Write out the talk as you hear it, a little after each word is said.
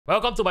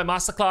Welcome to my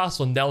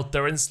masterclass on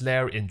Neltharion's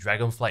Lair in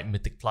Dragonflight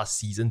Mythic Plus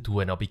Season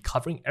 2, and I'll be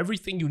covering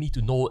everything you need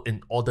to know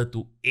in order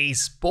to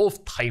ace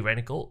both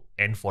tyrannical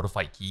and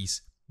fortified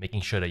keys,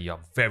 making sure that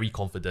you're very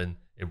confident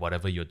in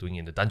whatever you're doing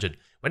in the dungeon.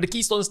 When the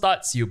keystone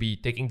starts, you'll be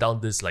taking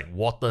down this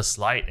water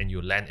slide and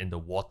you'll land in the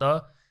water,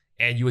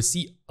 and you will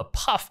see a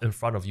path in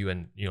front of you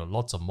and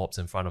lots of mobs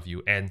in front of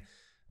you. And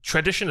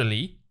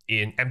traditionally,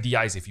 in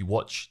MDIs, if you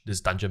watch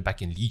this dungeon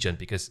back in Legion,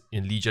 because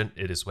in Legion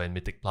it is when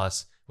Mythic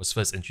Plus was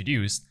first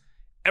introduced,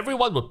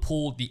 everyone would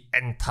pull the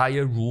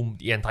entire room,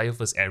 the entire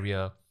first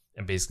area,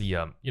 and basically,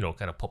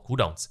 kind of pop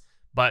cooldowns.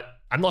 But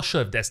I'm not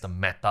sure if that's the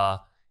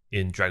meta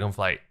in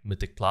Dragonflight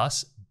Mythic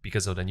Plus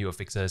because of the new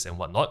affixes and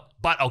whatnot.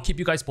 But I'll keep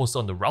you guys posted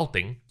on the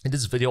routing. In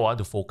this video, I want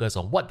to focus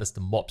on what does the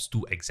mobs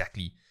do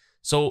exactly.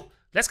 So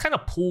let's kind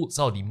of pull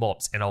some of the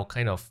mobs and I'll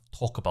kind of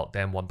talk about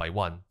them one by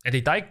one. And they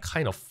die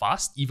kind of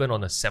fast, even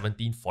on a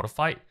 17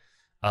 fortified.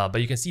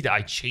 But you can see that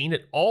I chain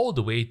it all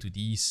the way to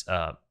these,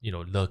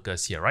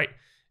 lurkers here, right?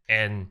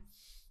 And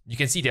you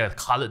can see they're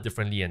colored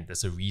differently and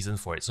there's a reason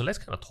for it. So let's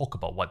kind of talk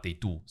about what they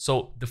do.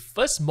 So the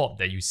first mob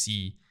that you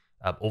see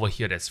over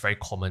here that's very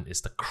common is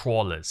the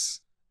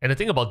crawlers. And the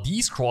thing about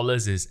these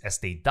crawlers is as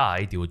they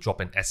die, they will drop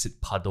an acid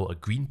puddle, a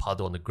green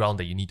puddle on the ground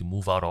that you need to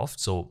move out of.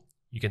 So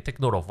you can take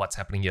note of what's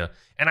happening here.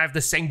 And I have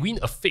the sanguine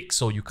affix,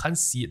 so you can't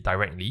see it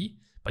directly,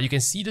 but you can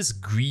see this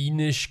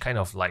greenish kind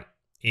of like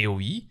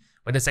AoE.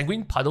 When the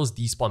sanguine puddles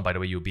despawn, by the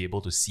way, you'll be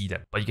able to see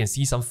them. But you can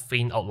see some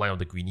faint outline of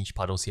the greenish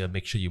puddles here.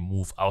 Make sure you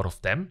move out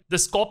of them. The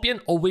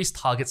scorpion always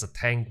targets a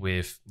tank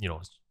with,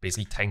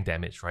 basically tank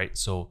damage, right?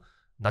 So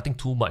nothing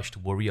too much to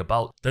worry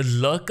about. The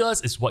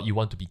lurkers is what you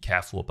want to be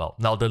careful about.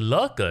 Now, the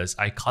lurkers,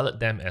 I colored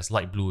them as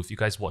light blue. If you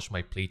guys watch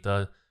my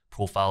Plater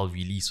profile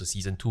release for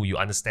Season 2, you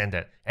understand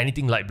that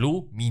anything light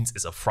blue means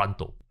it's a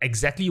frontal.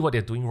 Exactly what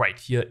they're doing right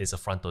here is a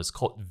frontal. It's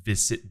called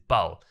Visit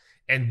Bow.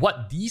 And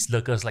what these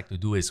lurkers like to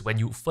do is when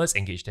you first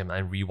engage them,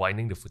 I'm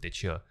rewinding the footage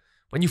here.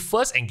 When you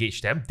first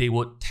engage them, they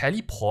would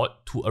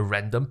teleport to a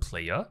random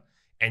player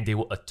and they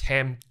will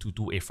attempt to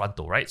do a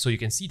frontal, right? So you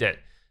can see that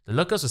the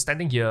lurkers were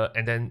standing here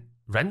and then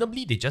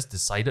randomly they just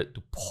decided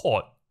to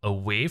port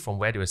away from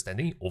where they were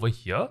standing over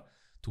here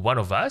to one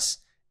of us,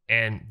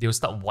 and they'll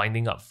start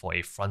winding up for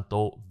a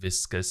frontal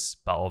viscous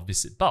bow or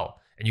visit bow.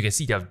 And you can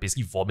see they're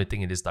basically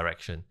vomiting in this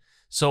direction.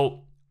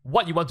 So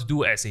what you want to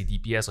do as a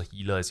DPS or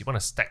healer is you want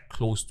to stack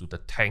close to the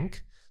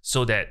tank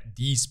so that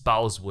these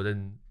bows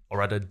wouldn't, or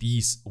rather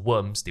these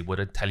worms, they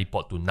wouldn't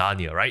teleport to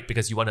Narnia, right?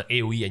 Because you want to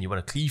AoE and you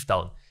want to cleave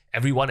down.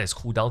 Everyone has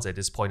cooldowns at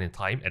this point in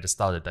time at the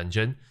start of the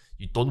dungeon.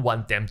 You don't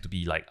want them to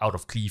be out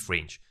of cleave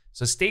range.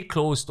 So stay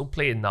close, don't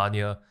play in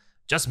Narnia.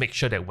 Just make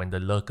sure that when the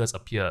lurkers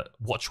appear,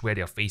 watch where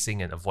they're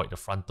facing and avoid the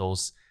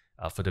frontals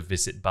for the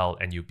visit bow,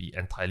 and you'll be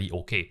entirely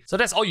okay. So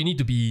that's all you need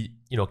to be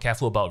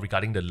careful about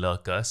regarding the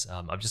lurkers.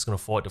 I'm just going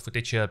to forward the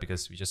footage here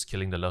because we're just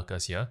killing the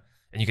lurkers here.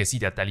 And you can see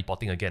they're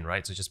teleporting again,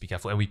 right? So just be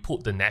careful. And we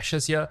put the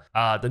Nashers here.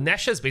 The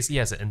Nashers basically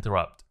has an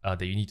interrupt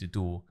that you need to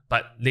do.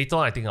 But later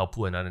on, I think I'll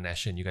put another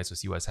Nasher and you guys will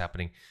see what's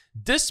happening.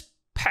 This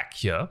pack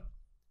here,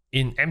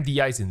 in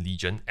MDIs in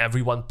Legion,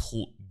 everyone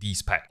pulled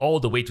these pack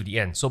all the way to the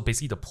end. So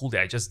basically the pull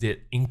that I just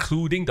did,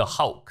 including the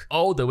Hulk,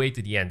 all the way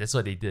to the end. That's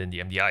what they did in the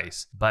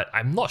MDIs. But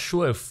I'm not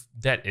sure if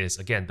that is,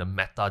 again, the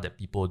meta that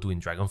people do in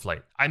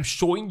Dragonflight. I'm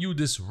showing you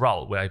this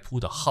route where I pull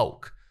the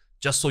Hulk,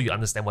 just so you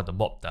understand what the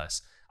mob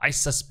does. I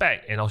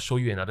suspect, and I'll show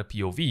you another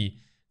POV,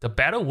 the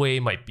better way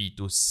might be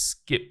to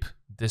skip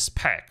this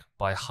pack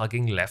by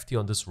hugging left here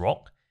on this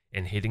rock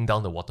and heading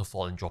down the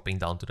waterfall and dropping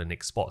down to the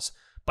next spots.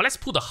 But let's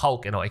pull the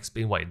Hulk and I'll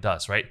explain what it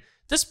does, right?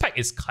 This pack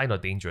is kind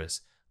of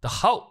dangerous. The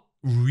Hulk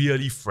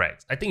really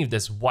frags. I think if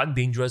there's one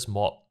dangerous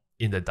mob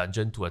in the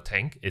dungeon to a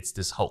tank, it's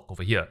this Hulk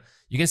over here.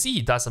 You can see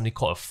he does something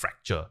called a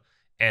fracture.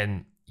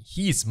 And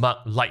he is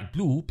marked light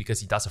blue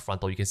because he does a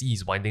frontal. You can see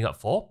he's winding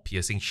up for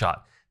piercing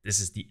shot. This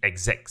is the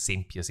exact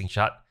same piercing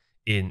shot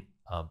in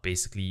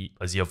basically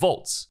Azir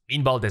Vaults.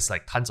 Meanwhile, there's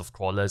tons of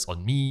crawlers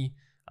on me.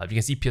 You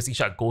can see piercing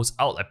shot goes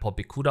out. I pop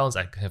big cooldowns.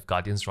 I have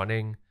guardians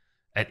running.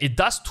 And it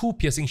does 2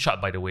 piercing shot,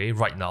 by the way,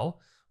 right now,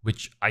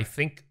 which I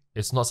think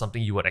is not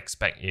something you would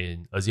expect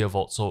in Azir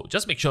Vault. So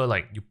just make sure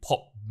you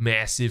pop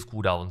massive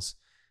cooldowns.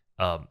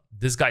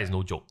 This guy is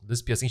no joke.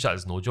 This piercing shot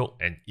is no joke,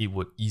 and it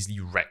would easily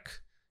wreck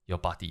your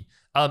party.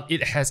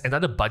 It has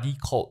another buddy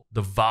called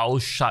the Vow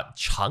Shot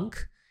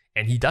Chunk,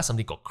 and he does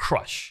something called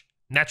Crush.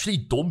 Naturally,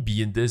 don't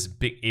be in this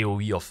big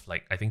AoE of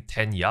I think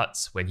 10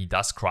 yards. When he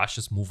does Crush,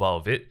 just move out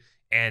of it.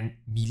 And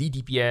melee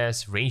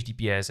DPS, range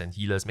DPS, and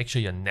healers, make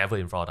sure you're never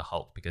in front of the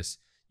Hulk because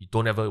you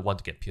don't ever want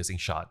to get piercing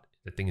shot.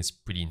 The thing is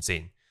pretty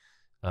insane.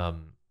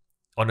 On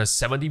a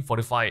 17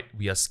 fortified,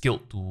 we are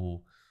skilled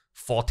to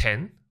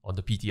 410 on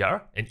the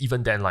PTR, and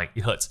even then,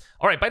 it hurts.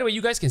 Alright, by the way,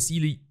 you guys can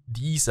see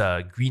these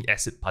green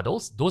acid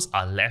puddles. Those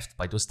are left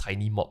by those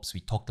tiny mobs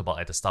we talked about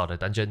at the start of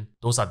the dungeon.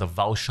 Those are the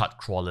Vow Shot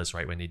crawlers,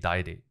 right? When they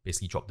die, they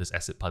basically drop this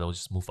acid puddle,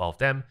 just move out of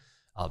them.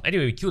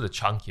 Anyway, we killed the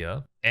chunk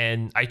here,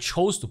 and I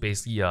chose to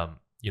basically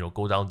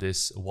go down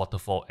this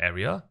waterfall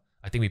area.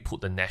 I think we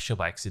put the Nasher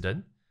by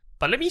accident.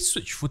 But let me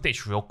switch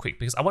footage real quick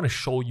because I want to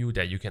show you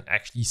that you can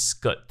actually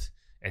skirt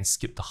and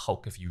skip the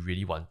Hulk if you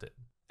really want it.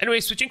 Anyway,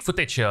 switching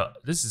footage here,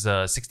 this is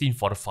a 16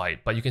 fortified,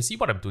 but you can see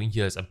what I'm doing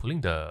here is I'm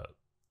pulling the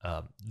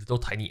little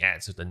tiny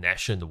ads with the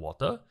Gnasher in the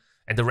water.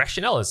 And the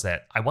rationale is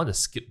that I want to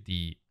skip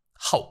the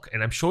Hulk,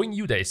 and I'm showing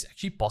you that it's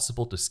actually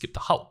possible to skip the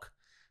Hulk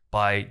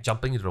by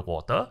jumping into the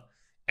water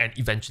and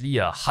eventually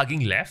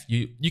hugging left.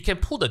 You can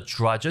pull the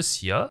Drudges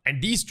here,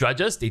 and these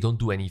Drudges, they don't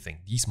do anything.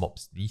 These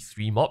mobs, these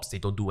 3 mobs, they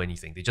don't do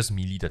anything. They just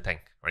melee the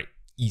tank, right?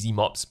 Easy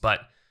mobs,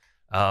 but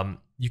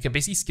you can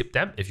basically skip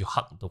them if you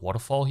hug the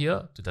waterfall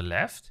here to the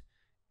left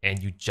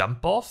and you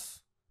jump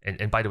off.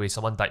 And by the way,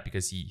 someone died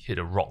because he hit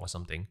a rock or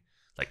something.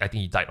 Like, I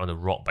think he died on the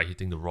rock by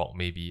hitting the rock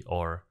maybe,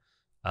 or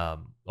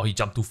he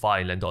jumped too far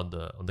and landed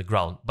on the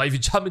ground. But if you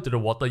jump into the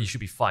water, you should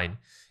be fine.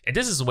 And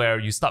this is where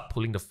you start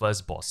pulling the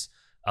first boss.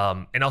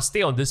 And I'll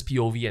stay on this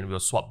POV and we'll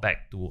swap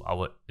back to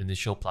our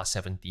initial plus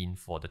 17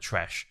 for the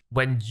Thrash.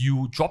 When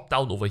you drop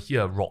down over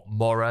here,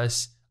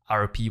 ROKMORA's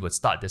RP would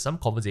start. There's some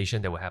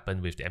conversation that will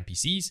happen with the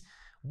NPCs.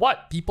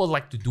 What people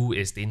like to do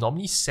is they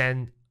normally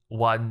send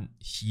one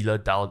healer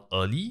down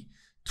early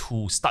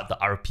to start the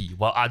RP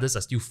while others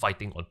are still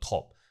fighting on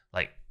top.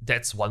 Like,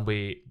 that's one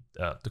way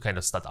to kind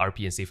of start the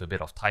RP and save a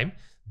bit of time.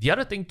 The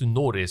other thing to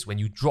note is when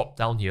you drop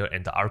down here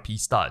and the RP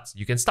starts,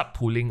 you can start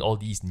pulling all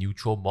these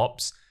neutral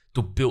mobs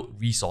to build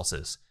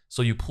resources.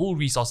 So you pull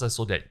resources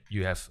so that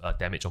you have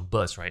damage on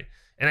burst, right?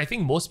 And I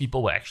think most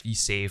people will actually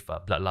save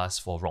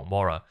Bloodlust for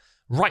ROKMORA.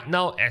 Right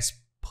now, as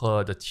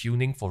per the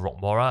tuning for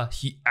ROKMORA,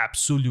 he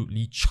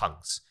absolutely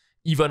chunks,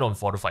 even on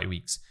fortified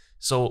weeks.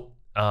 So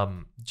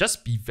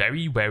just be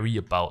very wary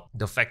about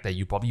the fact that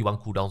you probably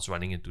want cooldowns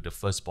running into the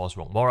first boss,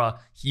 ROKMORA.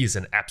 He is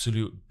an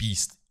absolute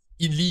beast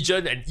in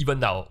Legion and even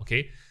now,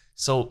 okay?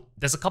 So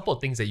there's a couple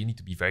of things that you need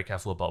to be very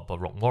careful about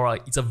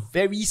ROKMORA. It's a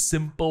very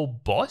simple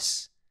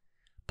boss,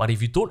 but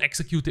if you don't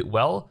execute it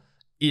well,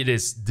 it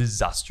is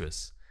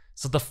disastrous.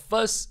 So the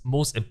first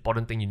most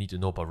important thing you need to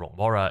know about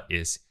ROKMORA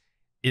is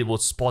it will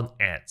spawn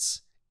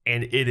ads.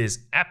 And it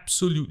is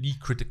absolutely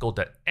critical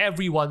that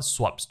everyone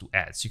swaps to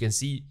ads. You can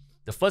see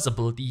the first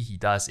ability he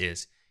does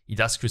is he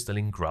does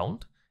Crystalline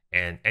Ground,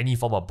 and any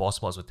form of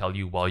boss mods will tell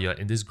you while you're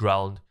in this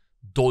ground,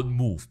 don't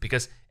move,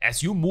 because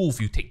as you move,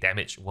 you take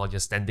damage while you're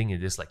standing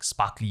in this like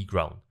sparkly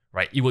ground,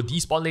 right? It will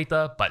despawn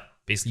later, but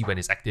basically when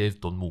it's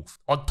active, don't move.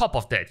 On top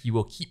of that, he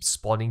will keep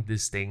spawning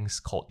these things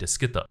called the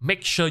Skitter.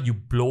 Make sure you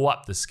blow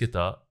up the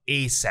Skitter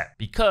ASAP,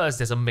 because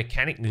there's a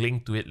mechanic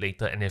linked to it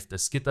later, and if the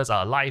Skitters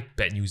are alive,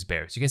 bad news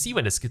bears. You can see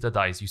when the Skitter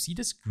dies, you see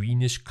this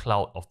greenish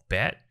cloud of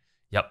bad.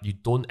 Yep, you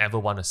don't ever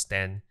want to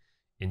stand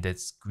in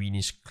this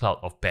greenish cloud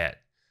of bad.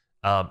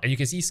 And you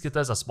can see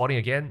Skitters are spawning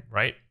again,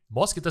 right?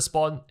 More Skitters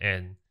spawn,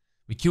 and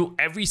we kill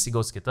every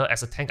single Skitter.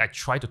 As a tank, I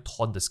try to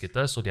taunt the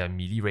Skitter so they are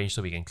melee range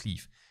so we can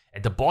cleave.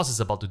 And the boss is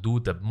about to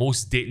do the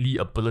most deadly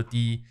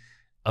ability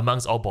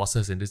amongst all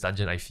bosses in this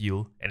dungeon, I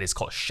feel, and it's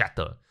called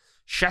Shatter.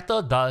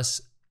 Shatter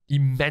does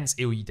immense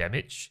AoE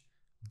damage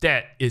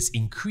that is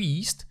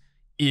increased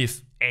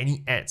if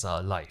any ads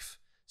are alive.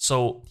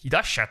 So he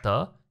does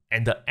Shatter,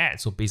 and the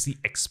ads will basically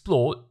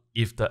explode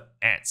if the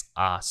ads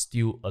are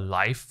still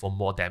alive for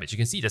more damage. You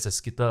can see there's a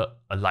Skitter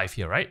alive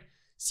here, right?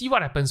 See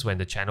what happens when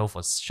the channel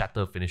for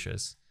Shatter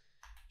finishes.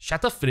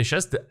 Shatter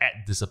finishes, the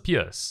ad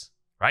disappears,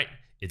 right?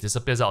 It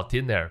disappears out of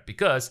thin air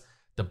because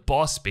the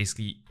boss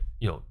basically,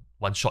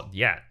 one-shot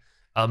the ad.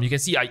 You can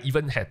see I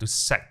even had to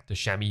sack the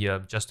Chamois here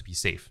just to be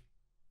safe.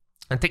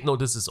 And take note,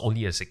 this is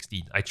only a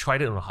 16. I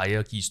tried it on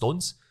higher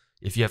keystones.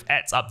 If you have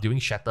ads up during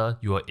Shatter,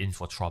 you are in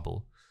for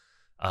trouble.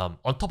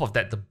 On top of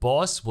that, the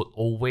boss would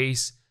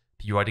always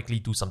periodically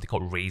do something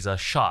called Razor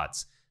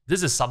Shards.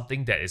 This is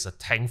something that is a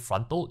tank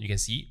frontal. You can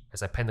see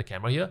as I pan the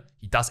camera here,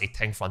 he does a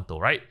tank frontal,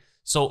 right?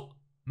 So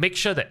make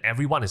sure that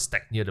everyone is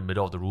stacked near the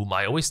middle of the room.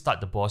 I always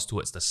start the boss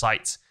towards the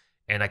sides,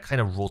 and I kind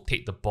of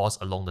rotate the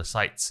boss along the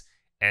sides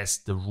as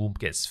the room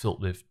gets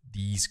filled with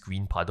these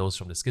green puddles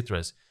from the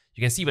Skitterers.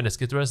 You can see when the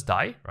Skitterers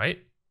die, right?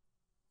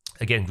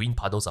 Again, green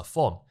puddles are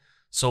formed.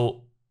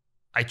 So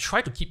I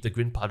try to keep the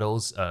green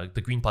puddles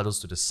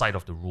to the side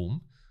of the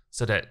room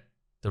so that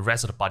the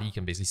rest of the party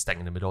can basically stack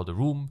in the middle of the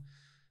room.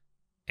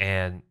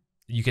 And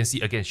you can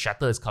see, again,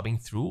 Shatter is coming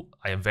through.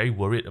 I am very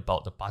worried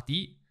about the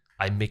party.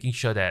 I'm making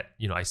sure that,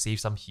 I save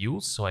some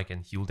heals so I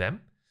can heal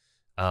them.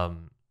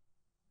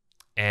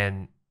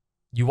 And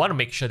you want to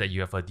make sure that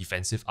you have a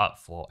defensive up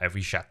for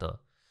every Shatter.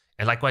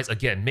 And likewise,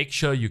 again, make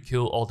sure you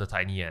kill all the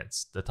tiny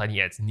ads. The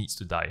tiny ads needs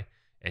to die.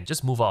 And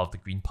just move out of the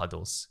green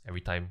puddles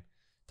every time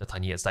the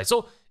tiny ads die.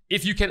 So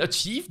if you can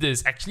achieve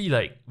this,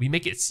 actually, we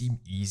make it seem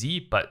easy,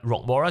 but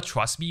ROKMORA,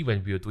 trust me,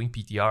 when we were doing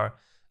PTR,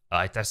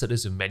 I tested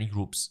this in many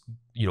groups,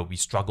 we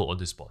struggle on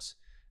this boss,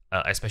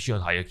 especially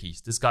on higher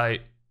keys. This guy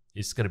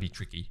is going to be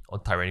tricky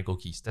on tyrannical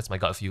keys. That's my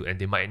gut feel, and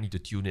they might need to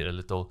tune it a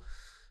little.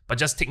 But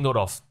just take note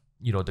of,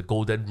 the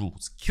golden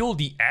rules. Kill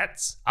the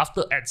ads.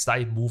 After ads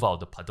die, move out of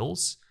the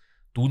puddles.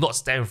 Do not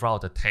stand in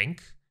front of the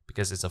tank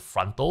because it's a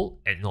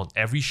frontal. And on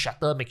every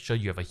Shatter, make sure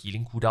you have a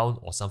healing cooldown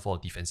or some form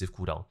of defensive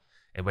cooldown.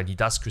 And when he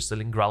does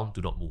Crystalline Ground,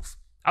 do not move.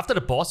 After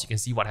the boss, you can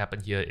see what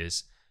happened here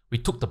is we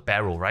took the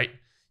barrel, right?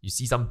 You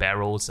see some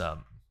barrels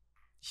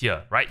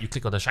here, right? You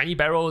click on the shiny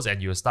barrels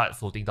and you start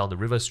floating down the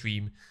river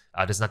stream.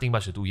 There's nothing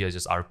much to do here, it's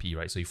just RP,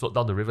 right? So you float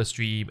down the river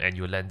stream and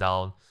you land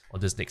down on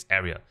this next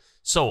area.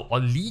 So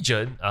on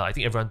Legion, I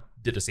think everyone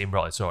did the same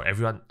route as well.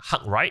 Everyone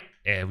hugged right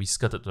and we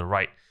skirted to the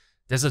right.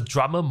 There's a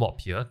drummer mob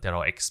here that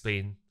I'll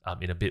explain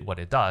in a bit what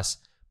it does.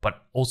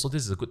 But also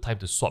this is a good time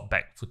to swap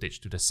back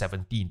footage to the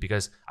 17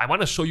 because I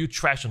want to show you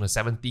Thrash on the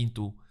 17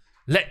 to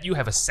let you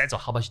have a sense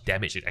of how much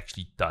damage it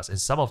actually does. And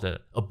some of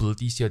the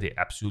abilities here, they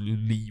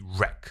absolutely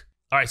wreck.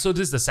 Alright, so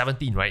this is the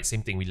 17, right?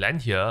 Same thing. We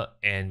land here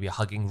and we're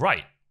hugging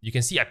right. You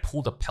can see I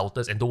pull the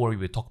pelters, and don't worry,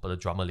 we'll talk about the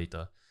drummer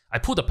later. I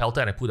pull the pelter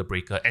and I pull the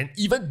breaker, and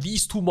even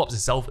these two mobs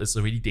itself is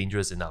already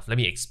dangerous enough. Let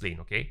me explain,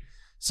 okay?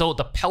 So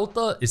the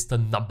pelter is the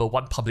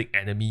 #1 public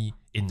enemy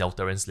in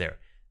Neltharion's Lair.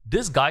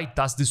 This guy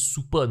does this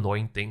super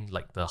annoying thing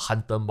like the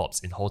hunter mobs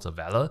in Halls of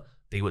Valor.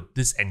 They would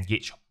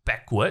disengage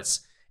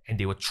backwards and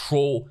they would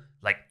throw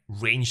like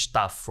range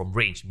stuff from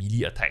range,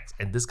 melee attacks.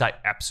 And this guy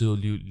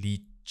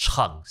absolutely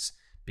chunks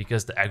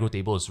because the aggro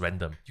table is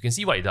random. You can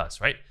see what he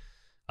does, right?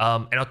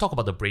 And I'll talk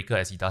about the breaker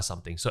as he does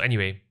something. So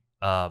anyway,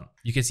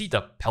 you can see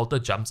the pelter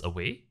jumps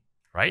away,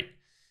 right?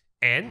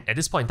 And at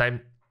this point in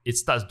time, it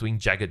starts doing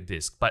Jagged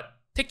Disc. But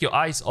take your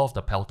eyes off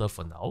the pelter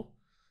for now.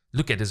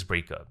 Look at this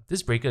breaker.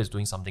 This breaker is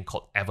doing something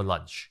called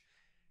Avalanche.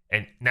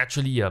 And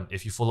naturally,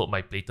 if you followed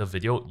my later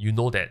video, you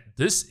know that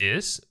this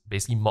is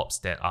basically mobs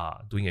that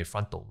are doing a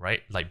frontal,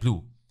 right? Like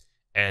blue.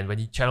 And when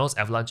he channels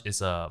Avalanche, it's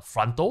a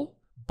frontal,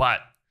 but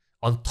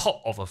on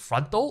top of a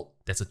frontal,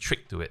 there's a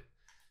trick to it.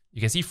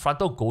 You can see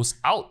frontal goes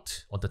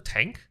out on the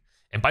tank.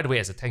 And by the way,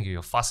 as a tank, if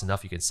you're fast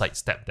enough, you can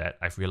sidestep that.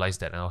 I've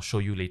realized that, and I'll show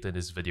you later in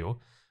this video.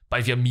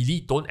 But if you're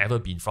melee, don't ever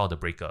be in front of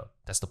the breaker.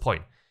 That's the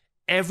point.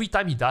 Every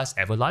time he does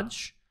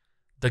Avalanche,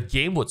 the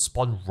game would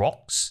spawn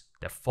rocks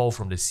that fall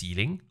from the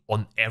ceiling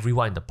on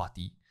everyone in the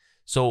party.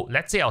 So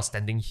let's say I was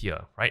standing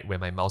here, right, where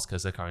my mouse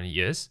cursor currently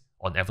is,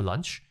 on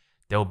Avalanche.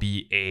 There will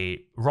be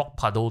a rock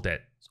puddle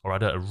that, or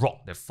rather a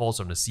rock that falls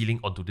from the ceiling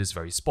onto this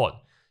very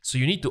spot. So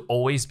you need to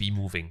always be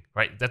moving,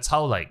 right? That's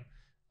how like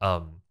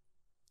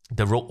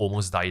the rogue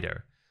almost died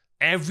there.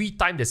 Every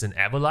time there's an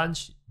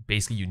avalanche,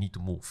 basically you need to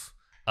move.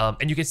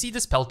 And you can see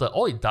this pelter,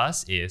 all it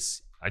does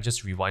is, I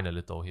just rewind a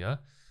little here.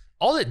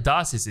 All it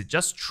does is it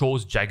just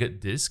throws Jagged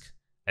Disc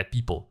at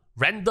people.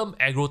 Random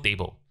aggro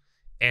table.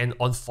 And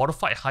on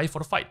fortified, high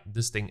fortified,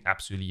 this thing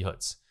absolutely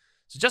hurts.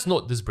 So just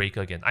note this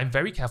breaker again. I'm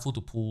very careful to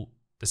pull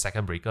the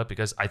second breaker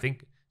because I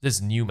think this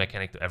is new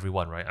mechanic to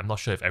everyone, right? I'm not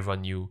sure if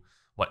everyone knew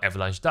what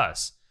Avalanche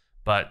does.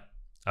 But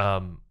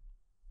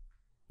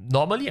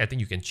normally, I think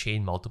you can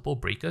chain multiple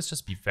breakers.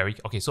 Just be very...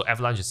 Okay, so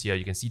Avalanche is here.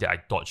 You can see that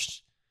I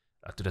dodged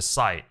to the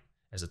side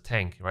as a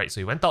tank, right? So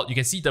he went out. You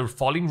can see the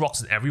falling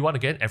rocks and everyone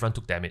again. Everyone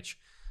took damage.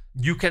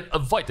 You can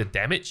avoid the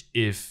damage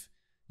if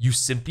you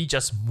simply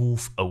just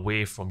move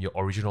away from your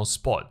original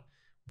spot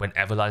when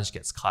Avalanche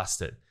gets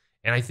casted.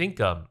 And I think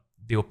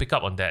they will pick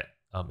up on that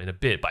in a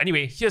bit. But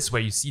anyway, here's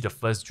where you see the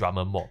first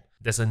drummer mob.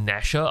 There's a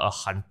Gnasher, a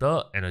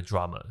Hunter, and a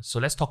Drummer. So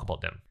let's talk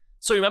about them.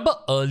 So remember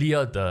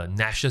earlier the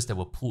Gnashers that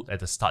were pulled at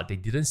the start, they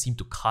didn't seem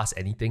to cast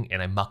anything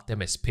and I marked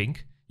them as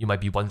pink. You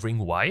might be wondering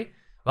why.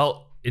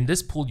 Well, in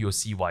this pool you'll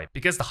see why.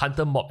 Because the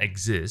Hunter mob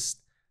exists,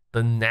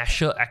 the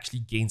Gnasher actually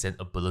gains an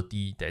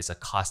ability that is a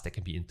cast that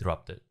can be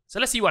interrupted. So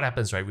let's see what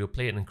happens, right? We'll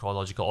play it in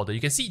chronological order. You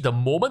can see the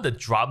moment the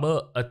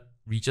Drummer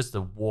reaches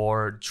the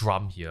War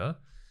Drum here,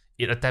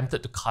 it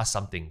attempted to cast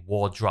something,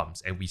 War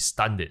Drums, and we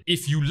stunned it.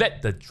 If you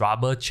let the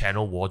Drummer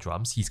channel War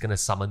Drums, he's gonna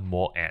summon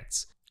more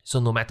ads. So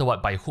no matter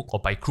what, by hook or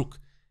by crook,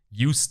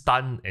 you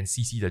stun and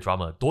CC the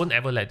Drummer. Don't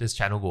ever let this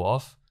channel go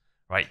off,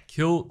 right?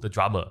 Kill the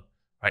Drummer,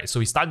 right? So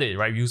we stunned it,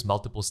 right? We use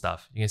multiple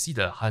stuff. You can see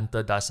the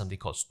Hunter does something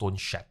called Stone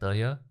Shatter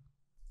here.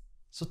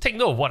 So take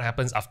note of what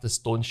happens after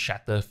Stone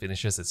Shatter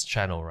finishes its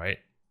channel, right?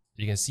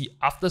 You can see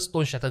after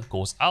Stone Shatter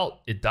goes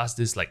out, it does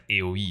this like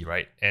AoE,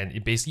 right? And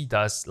it basically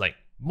does like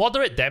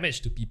moderate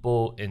damage to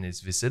people in its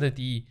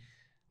vicinity.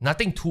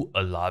 Nothing too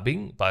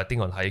alarming, but I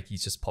think on higher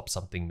keys just pop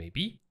something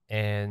maybe.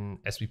 And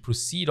as we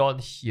proceed on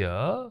here,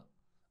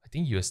 I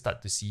think you'll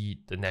start to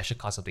see the Gnasher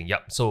cast something.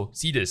 Yep, so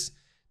see this.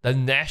 The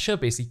Gnasher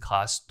basically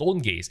casts Stone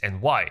Gaze.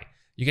 And why?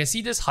 You can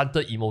see this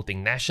Hunter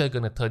emoting, Gnasher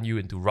gonna turn you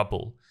into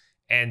rubble.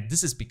 And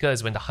this is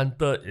because when the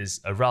Hunter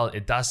is around,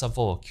 it does some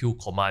form of kill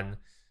command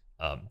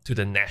to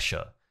the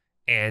Gnasher.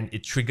 And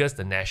it triggers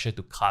the Gnasher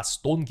to cast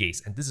Stone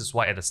Gaze. And this is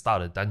why at the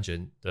start of the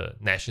dungeon, the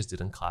Gnashers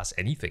didn't cast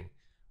anything,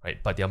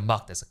 right? But they're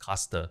marked as a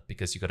caster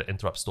because you gotta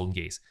interrupt Stone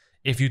Gaze.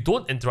 If you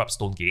don't interrupt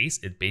Stone Gaze,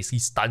 it basically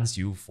stuns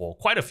you for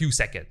quite a few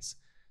seconds.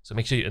 So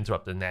make sure you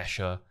interrupt the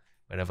Gnasher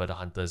whenever the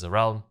Hunter is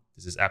around.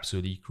 This is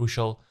absolutely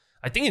crucial.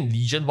 I think in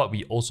Legion, what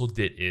we also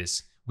did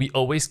is we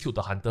always killed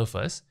the Hunter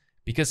first.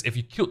 Because if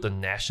you killed the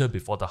Gnasher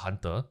before the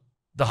Hunter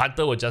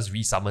will just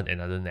resummon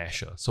another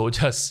Gnasher. So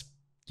just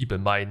keep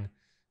in mind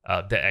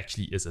that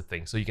actually is a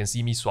thing. So you can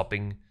see me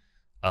swapping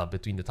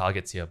between the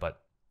targets here.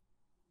 But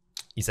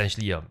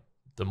essentially,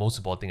 the most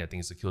important thing I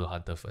think is to kill the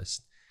Hunter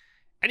first.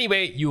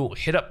 Anyway, you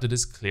head up to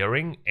this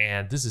clearing,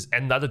 and this is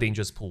another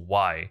dangerous pool.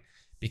 Why?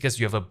 Because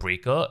you have a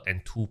breaker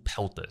and two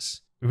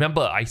pelters.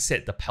 Remember, I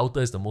said the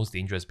Pelter is the most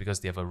dangerous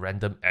because they have a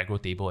random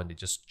aggro table and they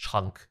just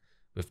chunk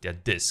with their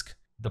disc.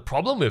 The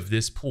problem with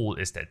this pool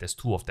is that there's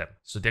 2 of them.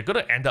 So they're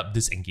going to end up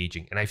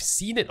disengaging. And I've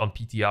seen it on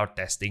PTR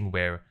testing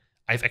where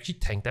I've actually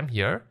tanked them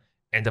here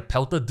and the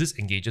Pelter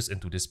disengages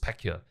into this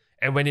pack here.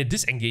 And when it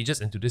disengages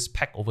into this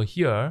pack over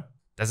here,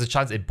 there's a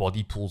chance it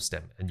body pulls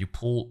them and you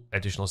pull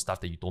additional stuff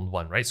that you don't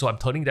want, right? So I'm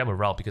turning them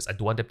around because I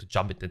don't want them to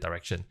jump in the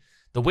direction.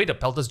 The way the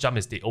Pelters jump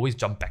is they always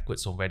jump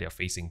backwards from where they're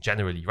facing,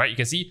 generally, right? You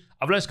can see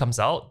Avalanche comes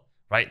out,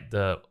 right?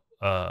 The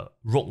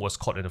Rogue was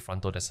caught in the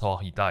frontal, that's how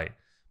he died.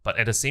 But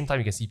at the same time,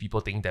 you can see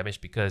people taking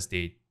damage because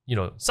they, you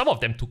know, some of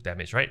them took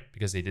damage, right?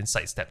 Because they didn't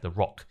sidestep the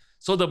rock.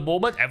 So the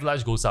moment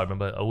Avalanche goes out,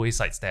 remember, always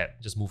sidestep,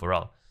 just move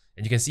around.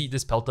 And you can see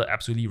this Pelter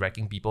absolutely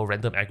wrecking people,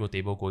 random aggro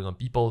table going on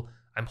people.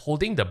 I'm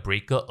holding the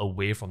breaker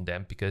away from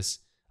them because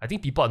I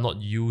think people are not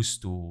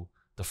used to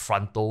the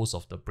frontals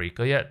of the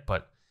breaker yet.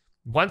 But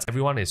once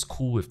everyone is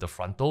cool with the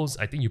frontals,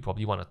 I think you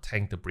probably want to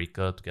tank the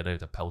breaker together with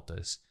the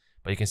Pelters.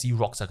 But you can see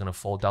rocks are going to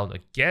fall down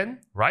again,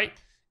 right?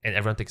 And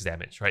everyone takes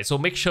damage, right? So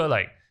make sure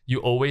like you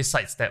always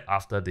sidestep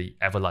after the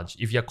avalanche.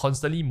 If you're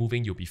constantly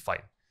moving, you'll be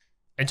fine.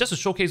 And just to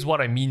showcase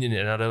what I mean in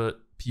another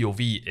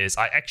POV is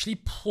I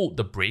actually pulled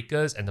the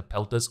breakers and the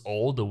Pelters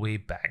all the way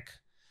back.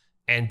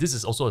 And this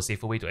is also a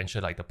safer way to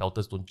ensure like the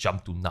Pelters don't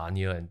jump to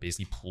Narnia and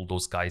basically pull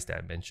those guys that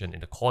I mentioned in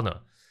the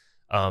corner.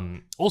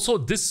 Also,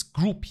 this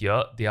group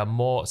here, they are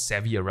more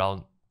savvy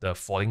around the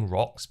falling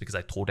rocks because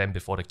I told them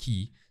before the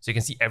key. So you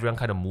can see everyone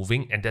kind of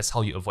moving and that's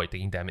how you avoid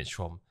taking damage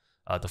from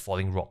the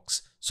falling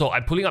rocks. So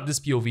I'm pulling up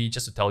this POV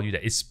just to tell you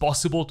that it's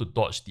possible to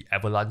dodge the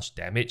avalanche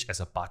damage as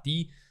a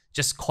party.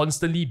 Just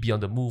constantly be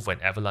on the move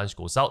when avalanche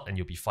goes out and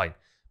you'll be fine.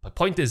 But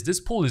point is, this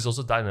pull is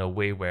also done in a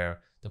way where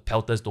the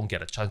Pelters don't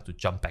get a chance to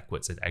jump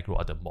backwards and aggro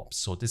other mobs.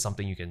 So this is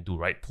something you can do,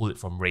 right? Pull it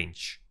from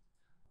range.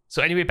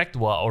 So anyway, back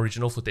to our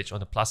original footage on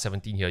the plus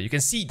 17 here. You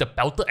can see the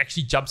Pelter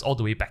actually jumps all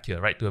the way back here,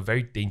 right? To a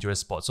very dangerous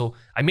spot. So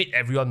I made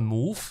everyone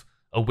move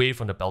away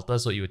from the Pelter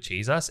so it would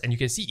chase us. And you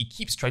can see it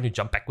keeps trying to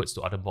jump backwards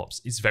to other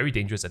mobs. It's very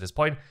dangerous at this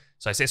point.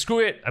 So I said, screw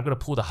it, I'm going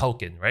to pull the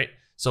Hulk in, right?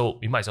 So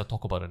we might as well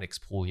talk about the next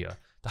pull here.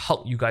 The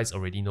Hulk, you guys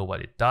already know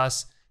what it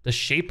does. The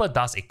Shaper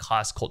does a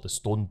cast called the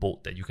Stone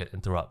Bolt that you can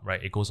interrupt,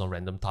 right? It goes on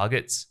random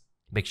targets.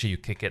 Make sure you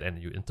kick it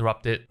and you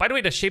interrupt it. By the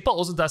way, the Shaper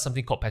also does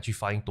something called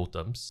Petrifying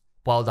Totems.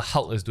 While the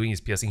Hulk is doing his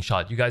Piercing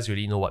Shard. You guys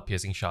already know what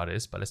Piercing Shard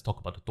is, but let's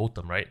talk about the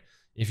totem, right?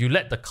 If you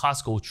let the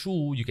cast go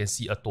through, you can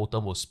see a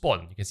totem will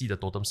spawn. You can see the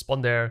totem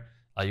spawn there.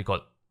 You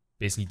got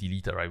basically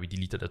deleted, right? We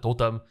deleted the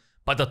totem.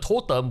 But the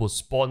totem will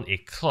spawn a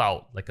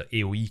cloud, like an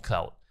AoE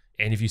cloud.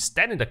 And if you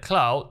stand in the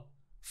cloud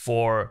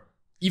for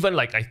even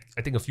like,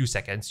 I think a few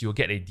seconds, you'll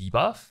get a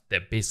debuff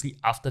that basically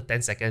after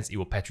 10 seconds, it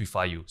will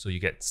petrify you. So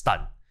you get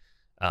stunned.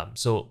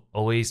 So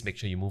always make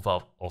sure you move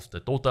out of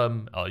the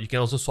totem. You can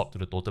also swap to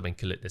the totem and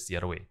kill it. That's the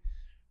other way.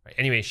 Right.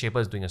 Anyway,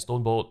 Shaper is doing a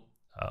Stone Bolt.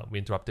 We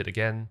interrupted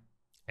again.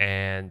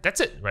 And that's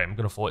it. Right, I'm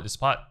going to forward this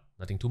part.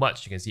 Nothing too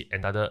much. You can see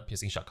another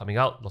Piercing Shot coming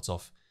out. Lots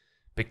of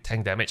big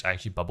tank damage. I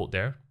actually bubbled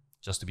there,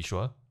 just to be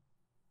sure.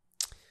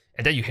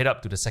 And then you head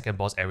up to the second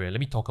boss area. Let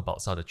me talk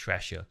about some of the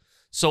trash here.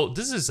 So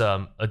this is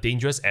a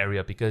dangerous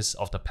area because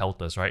of the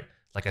Pelters, right?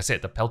 Like I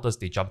said, the Pelters,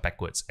 they jump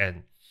backwards.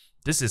 And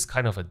this is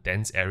kind of a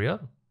dense area.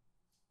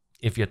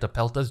 If you have the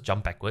Pelters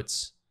jump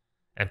backwards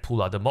and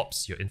pull other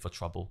mobs, you're in for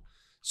trouble.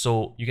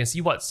 So you can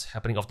see what's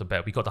happening off the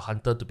bat. We got the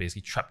Hunter to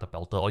basically trap the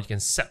Pelter, or you can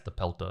set the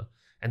Pelter.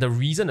 And the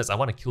reason is I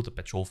want to kill the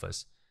Patrol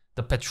first.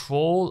 The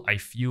Patrol, I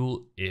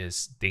feel,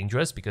 is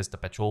dangerous because the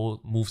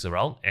Patrol moves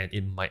around and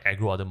it might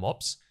aggro other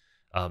mobs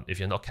if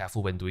you're not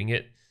careful when doing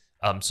it.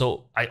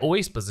 So I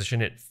always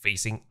position it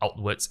facing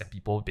outwards and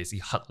people basically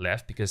hug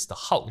left because the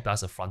Hulk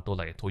does a frontal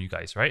like I told you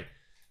guys, right?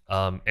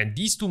 And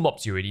these two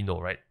mobs you already know,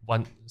 right?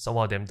 Some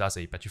of them does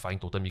a Petrifying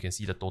Totem. You can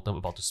see the totem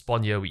about to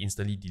spawn here. We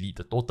instantly delete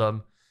the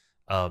totem.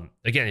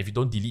 Again, if you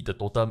don't delete the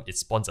totem, it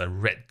spawns a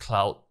red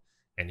cloud.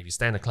 And if you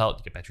stand in the cloud,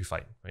 you get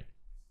petrified, right?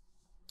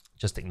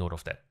 Just take note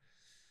of that.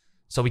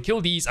 So we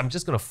kill these. I'm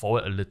just going to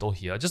forward a little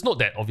here. Just note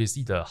that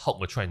obviously the Hulk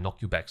will try and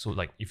knock you back. So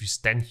like if you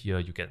stand here,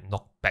 you get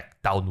knocked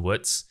back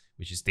downwards,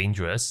 which is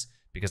dangerous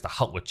because the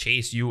Hulk will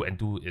chase you and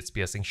do its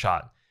Piercing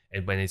Shard.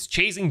 And when it's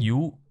chasing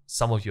you,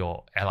 some of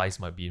your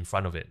allies might be in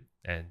front of it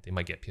and they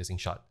might get Piercing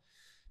Shard.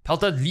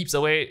 Pelter leaps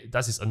away,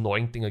 does his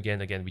annoying thing again.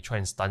 Again, we try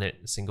and stun it,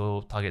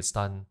 single target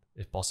stun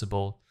if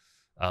possible.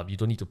 You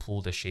don't need to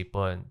pull the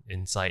Shaper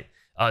inside.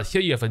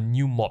 Here you have a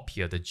new mob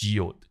here, the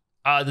Geode.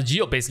 The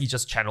Geode basically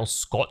just channels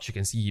Scorch. You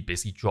can see he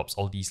basically drops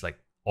all these like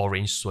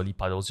orange swirly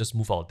puddles. Just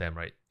move out of them,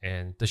 right?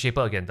 And the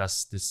Shaper again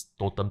does this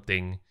totem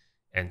thing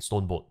and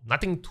Stone Bolt.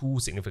 Nothing too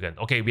significant.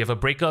 Okay, we have a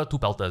Breaker, 2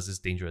 Pelters. This is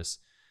dangerous.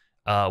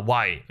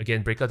 Why?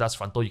 Again, Breaker does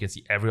frontal. You can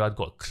see everyone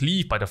got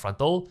cleaved by the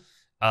frontal.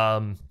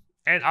 And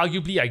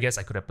arguably, I guess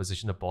I could have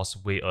positioned the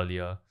boss way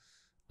earlier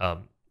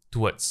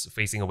towards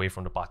facing away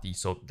from the party.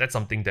 So that's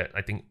something that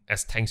I think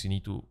as tanks you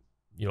need to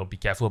be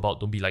careful about.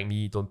 Don't be like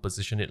me. Don't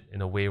position it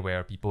in a way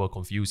where people are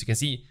confused. You can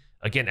see,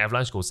 again,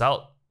 Avalanche goes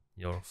out.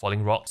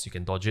 Falling rocks, you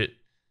can dodge it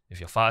if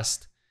you're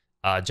fast.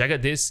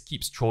 Jagged Disc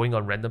keeps throwing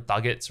on random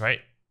targets, right?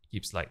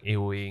 Keeps like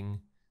AoEing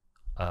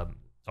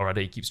or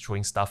rather it keeps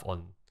throwing stuff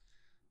on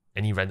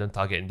any random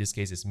target. In this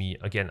case, it's me.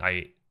 Again,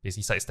 I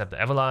basically sidestep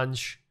the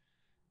avalanche,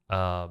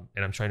 and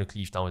I'm trying to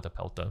cleave down with the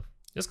pelter.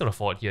 Just gonna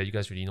forward here. You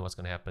guys already know what's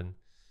gonna happen.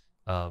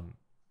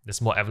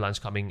 There's more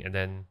avalanche coming, and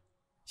then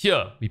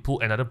here we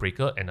pull another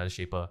breaker, another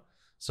shaper.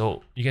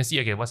 So you can see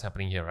again what's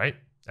happening here, right?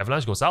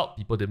 Avalanche goes out,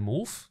 people didn't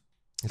move.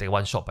 They get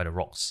one shot by the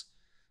rocks,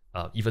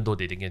 even though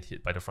they didn't get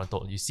hit by the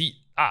frontal. You see,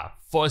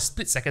 for a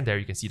split second there,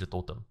 you can see the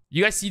totem.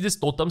 You guys see this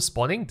totem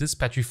spawning, this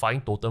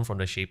petrifying totem from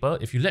the shaper.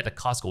 If you let the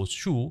cast go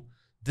through,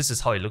 this is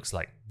how it looks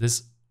like.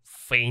 This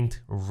faint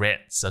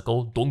red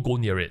circle, don't go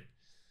near it.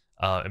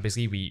 And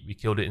basically we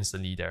killed it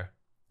instantly there.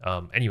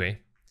 Anyway,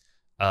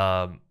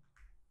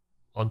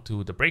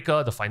 onto the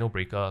breaker, the final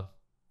breaker.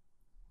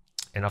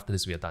 And after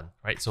this, we are done,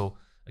 right? So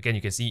again,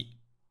 you can see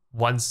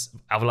once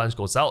avalanche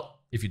goes out,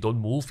 if you don't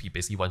move, he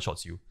basically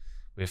one-shots you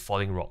with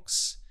falling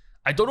rocks.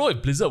 I don't know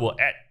if Blizzard will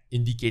add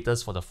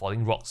indicators for the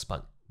falling rocks,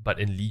 but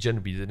in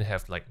Legion, we didn't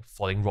have like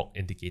falling rock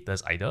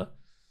indicators either.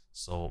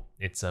 So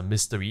it's a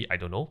mystery, I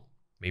don't know.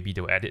 Maybe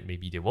they'll add it,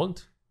 maybe they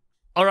won't.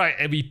 Alright,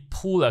 and we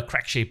pull a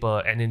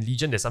Cragshaper, and in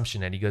Legion there's some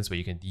shenanigans where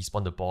you can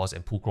despawn the boss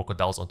and pull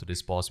crocodiles onto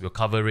this boss. We'll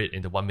cover it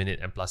in the 1 minute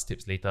and plus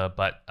tips later,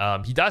 but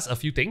he does a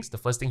few things. The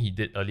first thing he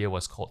did earlier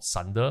was called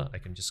Sunder. I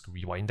can just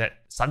rewind that.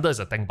 Sunder is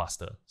a tank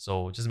buster,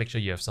 so just make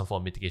sure you have some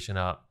form of mitigation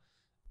up.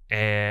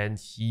 And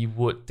he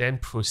would then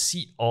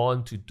proceed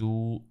on to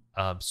do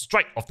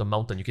Strike of the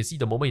Mountain. You can see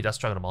the moment he does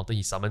Strike of the Mountain,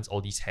 he summons all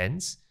these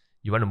hands.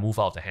 You want to move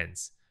out of the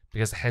hands,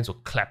 because the hands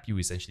will clap you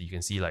essentially. You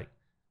can see like,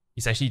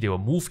 essentially they will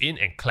move in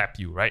and clap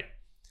you, right?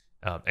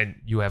 And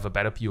you have a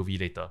better POV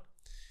later.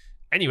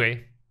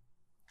 Anyway,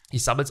 he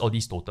summons all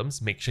these totems.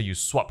 Make sure you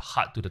swap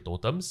hard to the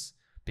totems,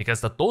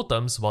 because the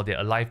totems, while they're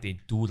alive, they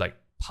do like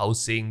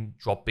pulsing,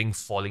 dropping,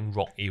 falling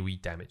rock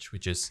AoE damage,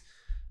 which is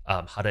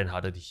harder and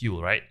harder to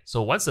heal, right?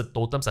 So once the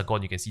totems are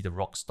gone, you can see the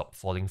rocks stop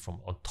falling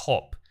from on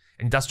top.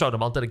 And that's Strike of the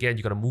Mountain again,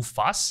 you gotta move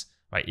fast,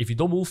 right? If you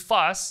don't move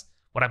fast,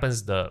 what happens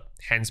is the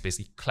hands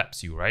basically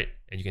claps you, right?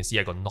 And you can see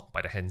I got knocked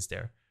by the hands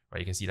there, right?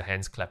 You can see the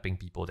hands clapping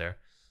people there.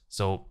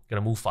 So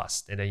gonna move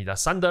fast, and then he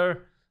does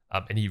Sunder,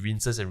 and he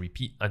rinses and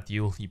repeat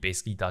until he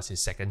basically does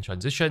his second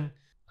transition.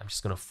 I'm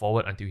just gonna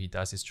forward until he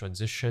does his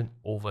transition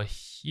over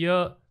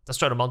here. Let's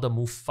try the mountain,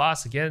 move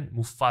fast again,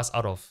 move fast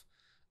out of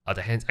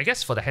the hands. I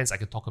guess for the hands, I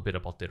can talk a bit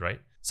about it, right?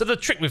 So the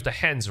trick with the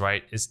hands,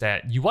 right, is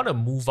that you want to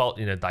move out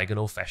in a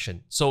diagonal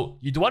fashion. So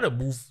you don't want to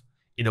move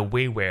in a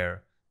way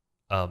where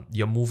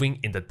you're moving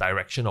in the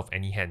direction of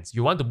any hands.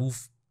 You want to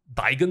move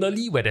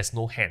diagonally where there's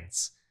no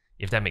hands,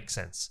 if that makes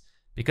sense.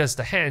 Because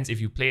the hands, if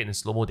you play it in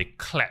slow-mo, they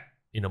clap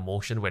in a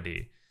motion where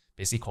they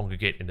basically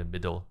congregate in the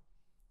middle.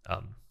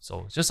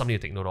 So it's just something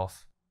to take note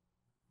of.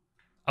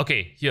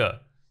 Okay, here,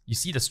 you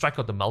see the Strike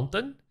of the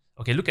Mountain?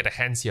 Okay, look at the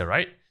hands here,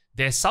 right?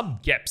 There's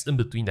some gaps in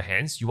between the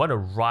hands. You want to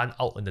run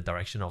out in the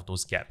direction of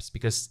those gaps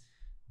because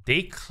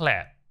they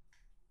clap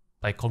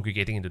by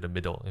congregating into the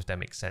middle, if that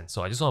makes sense.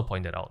 So I just want to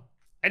point that out.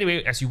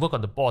 Anyway, as you work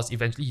on the boss,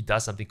 eventually he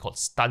does something called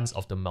Stuns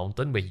of the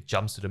Mountain, where he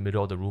jumps to the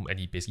middle of the room and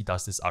he basically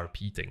does this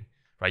RP thing.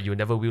 Right, you will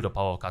never wield the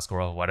power of 𝐒𝐿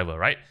or whatever,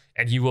 right?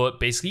 And he will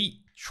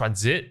basically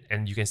transit,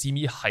 and you can see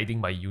me hiding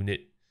my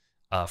unit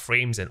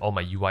frames and all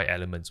my UI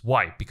elements.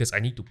 Why? Because I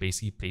need to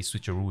basically play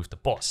switcheroo with the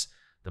boss.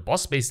 The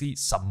boss basically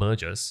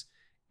submerges,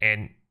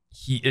 and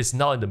he is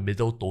now in the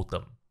middle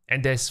totem.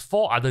 And there's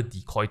 4 other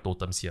decoy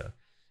totems here,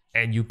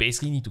 and you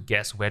basically need to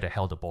guess where the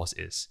hell the boss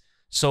is.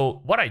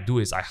 So what I do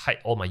is I hide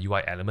all my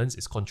UI elements.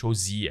 It's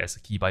Ctrl-Z as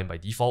a keybind by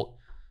default.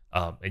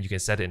 And you can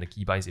set it in the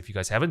keybinds if you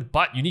guys haven't,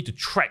 but you need to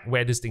track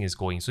where this thing is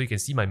going. So you can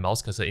see my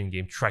mouse cursor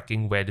in-game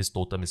tracking where this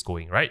totem is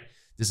going, right?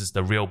 This is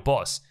the real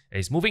boss. And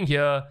he's moving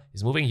here,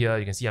 he's moving here.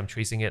 You can see I'm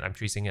tracing it, I'm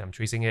tracing it, I'm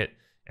tracing it,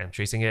 and I'm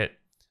tracing it.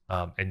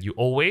 And you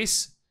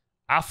always,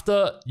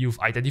 after you've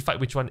identified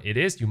which one it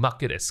is, you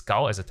mark it as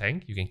𝐒𝐿 as a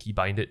tank. You can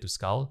keybind it to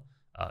𝐒𝐿,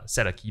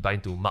 set a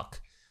keybind to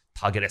mark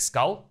target as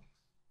𝐒𝐿.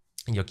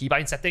 In your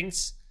keybind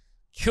settings,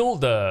 kill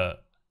the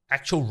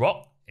actual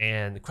rock,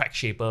 and the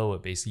Cragshaper will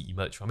basically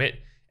emerge from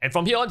it. And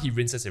from here on, he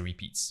rinses and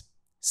repeats.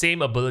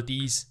 Same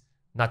abilities,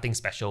 nothing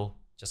special.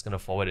 Just gonna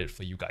forward it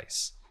for you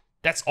guys.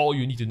 That's all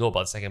you need to know about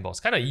the second boss.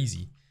 Kind of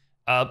easy.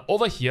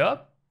 Over here,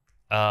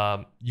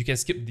 you can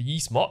skip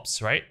these mobs,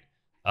 right?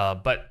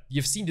 But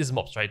you've seen these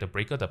mobs, right? The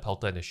Breaker, the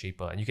Pelter, and the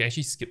Shaper. And you can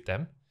actually skip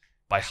them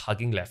by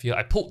hugging left here.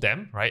 I pulled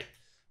them, right?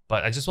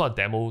 But I just want to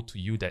demo to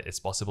you that it's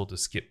possible to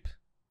skip.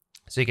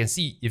 So you can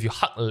see, if you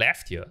hug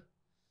left here,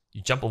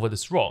 you jump over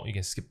this rock, you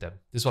can skip them.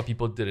 This is what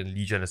people did in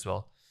Legion as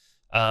well.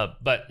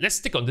 But let's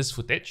stick on this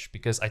footage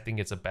because I think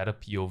it's a better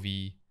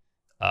POV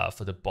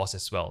for the boss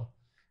as well.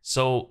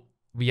 So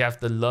we have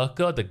the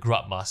Lurker, the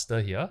Grub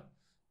Master here,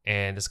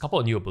 and there's a couple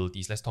of new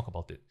abilities. Let's talk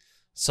about it.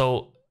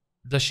 So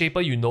the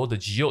Shaper you know, the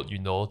Geode you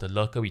know, the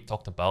Lurker we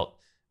talked about,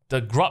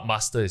 the Grub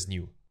Master is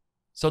new.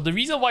 So the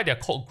reason why they're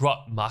called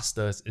Grub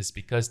Masters is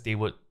because they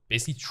would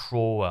basically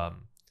throw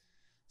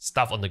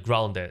stuff on the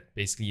ground that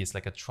basically is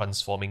like a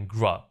transforming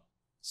grub.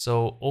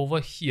 So over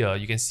here,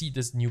 you can see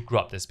this new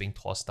grub that's being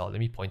tossed out. Let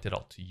me point it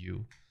out to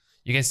you.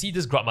 You can see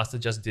this Grub Master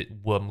just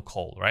did Worm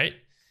Call, right?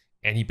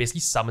 and he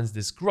basically summons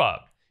this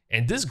grub.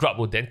 And this grub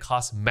will then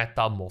cast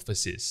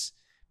Metamorphosis.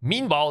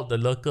 Meanwhile, the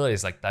lurker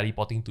is like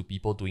teleporting to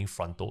people doing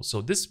frontal.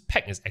 So this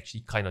pack is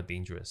actually kind of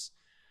dangerous.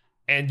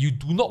 And you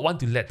do not want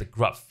to let the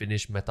grub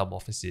finish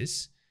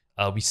Metamorphosis.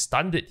 We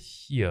stunned it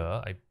here,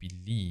 I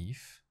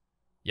believe.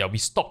 Yeah, we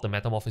stopped the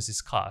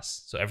Metamorphosis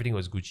cast. So everything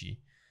was Gucci.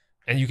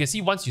 And you can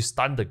see once you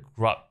stun the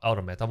grub out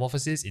of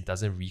Metamorphosis, it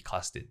doesn't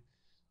recast it.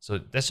 So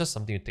that's just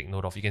something to take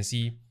note of. You can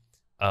see,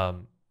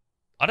 other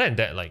than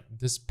that, like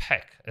this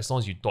pack, as long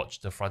as you dodge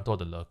the frontal or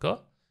the lurker,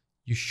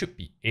 you should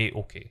be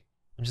A-okay.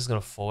 I'm just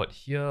going to forward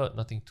here,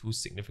 nothing too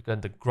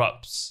significant. The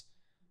grubs,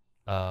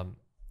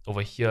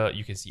 over here,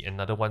 you can see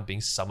another one being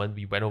summoned.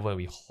 We went over and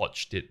we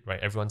hodged it, right?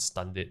 Everyone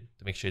stunned it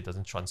to make sure it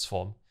doesn't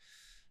transform.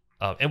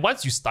 And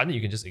once you stun it,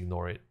 you can just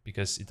ignore it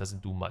because it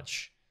doesn't do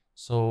much.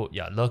 So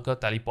yeah, lurker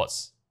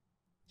teleports.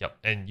 Yep,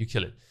 and you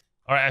kill it.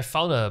 Alright, I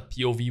found a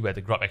POV where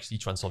the grub actually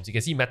transforms. You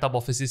can see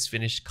Metamorphosis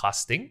finished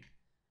casting.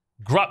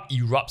 Grub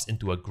erupts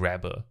into a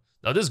grabber.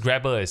 Now this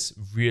grabber is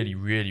really,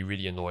 really,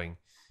 really annoying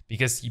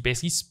because he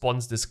basically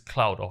spawns this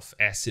cloud of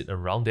acid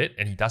around it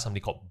and he does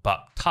something called Bug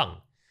Tongue.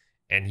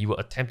 And he will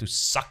attempt to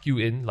suck you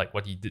in, like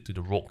what he did to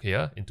the rogue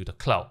here, into the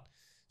cloud.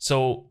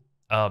 So,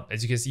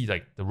 as you can see,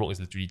 like the rogue is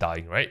literally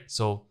dying, right?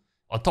 So,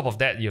 on top of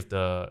that, you have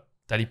the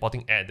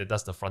teleporting ant that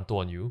does the frontal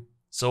on you.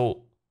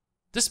 So,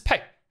 this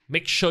pack,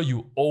 make sure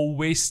you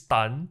always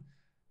stun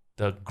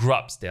the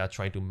grubs that are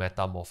trying to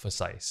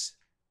metamorphosize.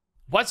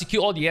 Once you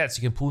kill all the ants,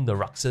 you can pull the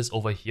Naraxas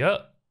over here.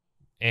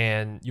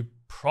 And you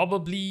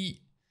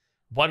probably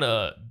want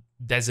to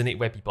designate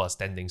where people are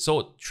standing.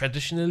 So,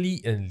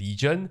 traditionally in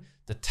Legion,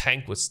 the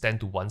tank would stand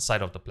to one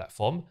side of the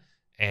platform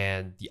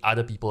and the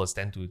other people will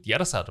stand to the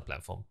other side of the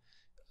platform.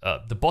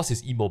 The boss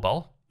is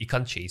immobile, it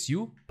can't chase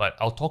you, but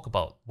I'll talk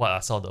about what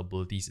are some of the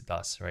abilities it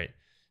does, right?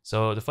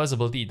 So the first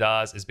ability it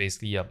does is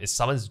basically, it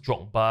summons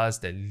Drogbars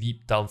that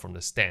leap down from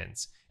the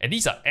stands. And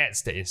these are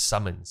ads that it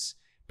summons.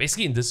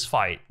 Basically in this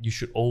fight, you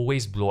should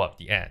always blow up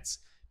the ads,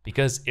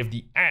 because if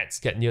the ads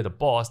get near the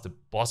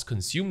boss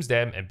consumes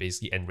them and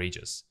basically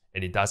enrages.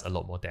 And it does a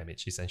lot more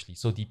damage essentially.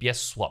 So DPS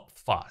swap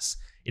fast.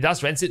 It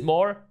does Rancid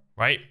more,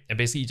 right? And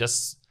basically it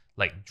just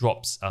like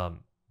drops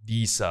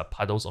these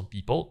puddles on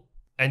people.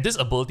 And this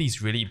ability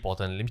is really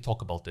important. Let me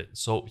talk about it.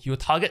 So he will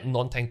target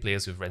non-tank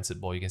players with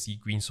Rancid Ball. You can see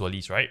green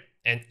swirlies, right?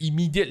 And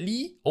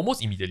immediately,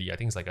 almost immediately, I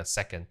think it's like a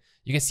second,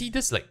 you can see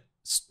this like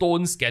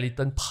stone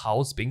skeleton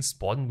piles being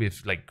spawned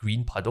with like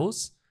green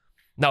puddles.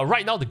 Now,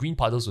 right now, the green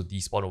puddles will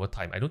despawn over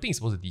time. I don't think it's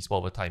supposed to despawn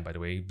over time, by the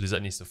way.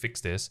 Blizzard needs to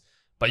fix this.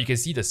 But you can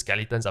see the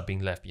skeletons are being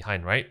left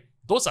behind, right?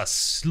 Those are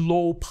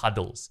slow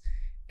puddles.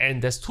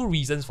 And there's two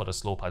reasons for the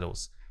slow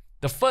puddles.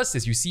 The first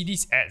is you see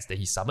these ads that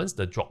he summons,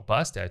 the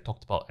Drogbars that I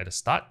talked about at the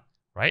start,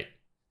 right?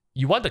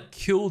 You want to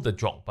kill the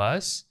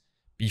Drogbars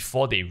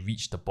before they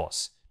reach the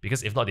boss,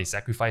 because if not, they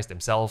sacrifice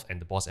themselves and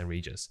the boss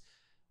enrages.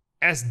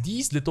 As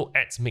these little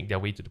ads make their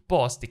way to the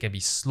boss, they can be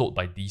slowed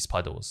by these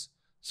puddles.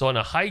 So on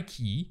a high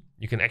key,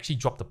 you can actually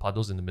drop the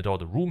puddles in the middle of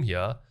the room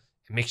here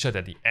and make sure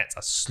that the ads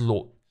are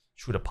slowed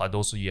through the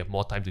puddles so you have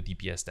more time to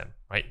DPS them,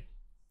 right?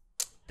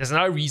 There's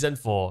another reason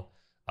for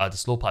the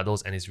slow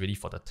puddles, and it's really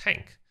for the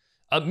tank.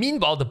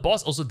 Meanwhile, the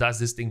boss also does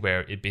this thing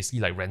where it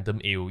basically like random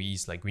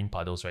AoEs, like green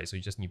puddles, right? So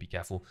you just need to be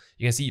careful.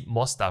 You can see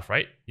more stuff,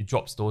 right? It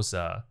drops those,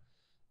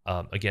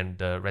 again,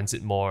 the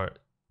Rancid more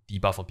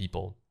debuff on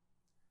people.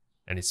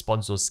 And it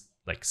spawns those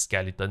like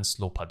skeleton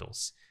slow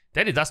puddles.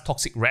 Then it does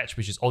Toxic Ratch,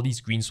 which is all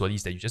these green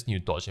swirlies that you just need to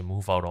dodge and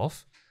move out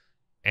of.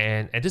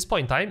 And at this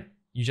point in time,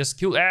 you just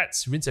kill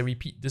ads, rinse and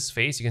repeat this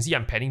phase. You can see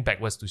I'm panning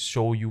backwards to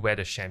show you where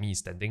the chamois is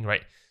standing,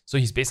 right? So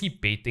he's basically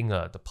baiting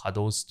the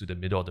puddles to the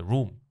middle of the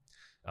room.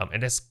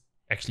 And that's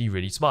actually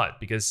really smart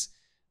because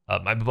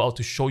I'm about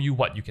to show you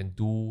what you can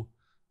do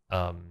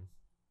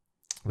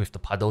with the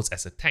puddles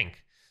as a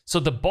tank. So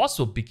the boss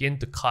will begin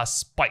to cast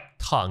Spike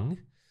Tongue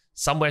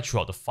somewhere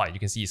throughout the fight. You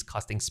can see he's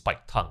casting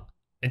Spike Tongue.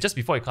 And just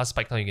before he casts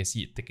Spike Tongue, you can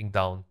see it ticking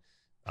down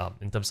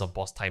in terms of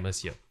boss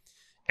timers here.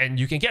 And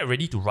you can get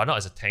ready to run out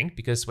as a tank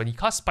because when he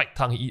casts Spike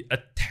Tongue, he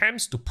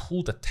attempts to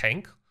pull the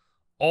tank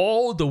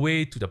all the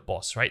way to the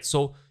boss, right?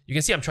 So you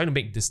can see I'm trying to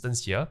make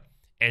distance here.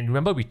 And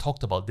remember we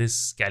talked about these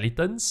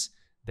skeletons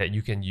that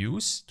you can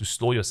use to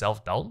slow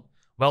yourself down.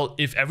 Well,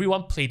 if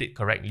everyone played it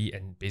correctly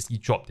and basically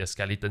dropped their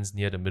skeletons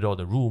near the middle of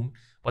the room,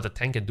 what the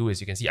tank can do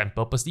is you can see I'm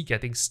purposely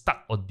getting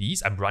stuck on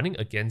these. I'm running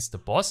against the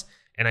boss.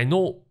 And I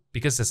know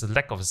because there's a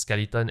lack of a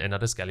skeleton,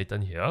 another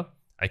skeleton here,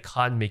 I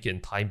can't make it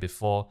in time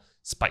before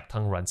Spike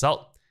Tongue runs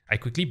out. I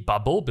quickly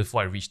bubble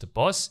before I reach the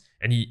boss,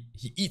 and he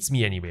eats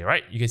me anyway,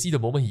 right? You can see the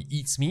moment he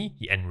eats me,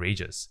 he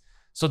enrages.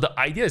 So the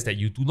idea is that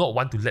you do not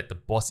want to let the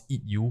boss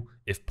eat you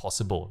if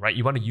possible, right?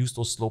 You want to use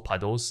those slow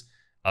puddles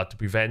to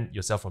prevent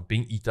yourself from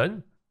being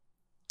eaten.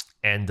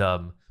 And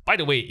by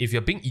the way, if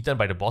you're being eaten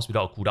by the boss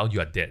without a cooldown,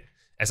 you are dead.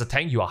 As a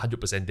tank, you are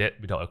 100% dead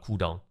without a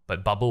cooldown,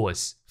 but bubble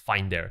is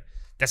fine there.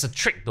 There's a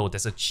trick though,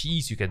 there's a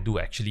cheese you can do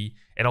actually,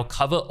 and I'll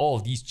cover all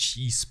of these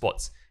cheese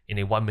spots in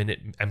a 1 minute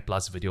M+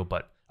 video,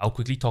 but I'll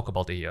quickly talk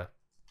about it here.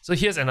 So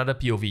here's another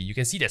POV. You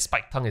can see that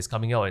Spike Tongue is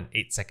coming out in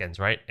 8 seconds,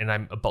 right? And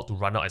I'm about to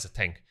run out as a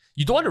tank.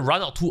 You don't want to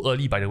run out too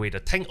early, by the way. The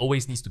tank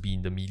always needs to be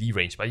in the melee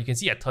range. But you can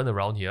see I turned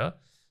around here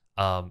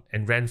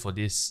and ran for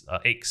this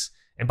𝐒𝐿𝐻.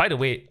 And by the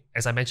way,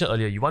 as I mentioned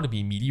earlier, you want to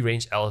be in melee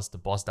range, else the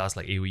boss does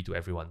like AoE to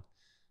everyone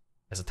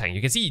as a tank.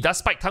 You can see he does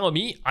spike tongue on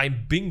me.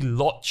 I'm being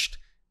lodged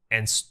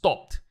and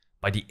stopped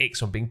by the 𝐒𝐿𝐻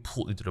from being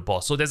pulled into the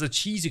boss. So there's a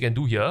cheese you can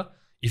do here.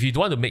 If you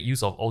don't want to make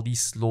use of all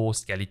these slow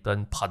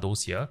skeleton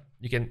puddles here,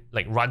 you can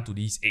like run to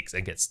these 𝐒𝐿𝐻s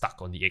and get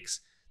stuck on the 𝐒𝐿𝐻s.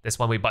 That's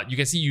one way. But you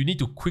can see you need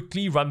to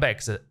quickly run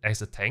back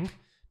as a tank,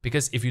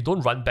 because if you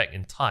don't run back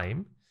in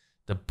time,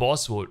 the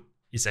boss will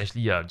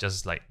essentially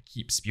just like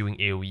keep spewing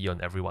AoE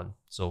on everyone.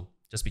 So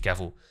just be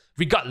careful.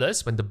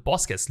 Regardless, when the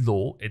boss gets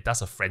low, it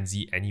does a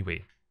frenzy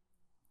anyway.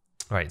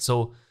 Alright,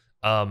 so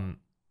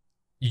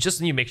you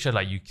just need to make sure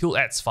like you kill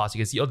𝐒𝐿𝐻s fast. You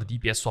can see all the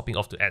DPS swapping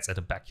off to 𝐒𝐿𝐻s at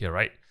the back here,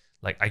 right?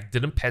 Like I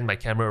didn't pan my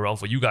camera around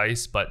for you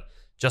guys, but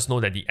just know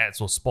that the 𝐒𝐿𝐻s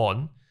will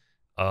spawn.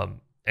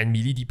 And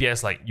melee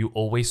DPS, like you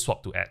always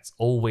swap to 𝐒𝐿𝐻s.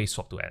 Always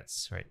swap to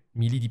𝐒𝐿𝐻s, right?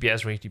 Melee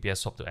DPS, range DPS,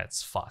 swap to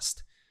𝐒𝐿𝐻s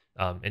fast.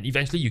 And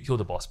eventually you kill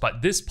the boss.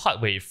 But this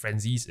part where it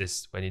frenzies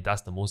is when it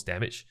does the most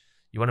damage.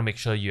 You want to make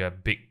sure you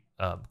have big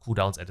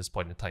cooldowns at this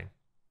point in time.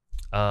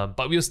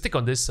 But we'll stick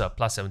on this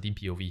plus 17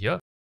 POV here.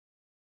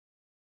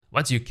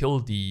 Once you kill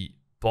the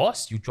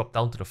boss, you drop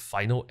down to the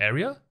final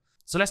area.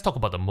 So let's talk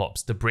about the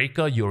mobs. The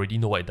Breaker, you already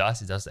know what it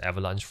does. It does the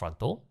Avalanche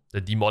Frontal.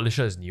 The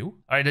Demolisher is new.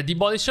 Alright, the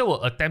Demolisher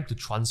will attempt to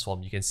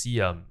transform. You can see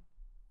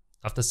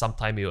after some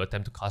time, it will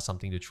attempt to cast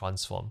something to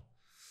transform.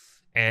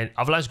 And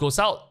Avalanche goes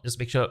out. Just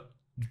make sure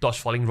you dodge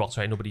Falling Rocks,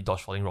 right? Nobody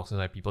dodge Falling Rocks,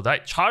 and people die.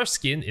 Charged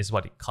Skin is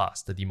what it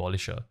casts, the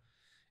Demolisher.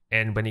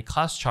 And when it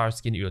casts Charged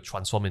Skin, it will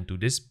transform into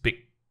this big,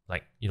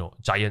 like, you know,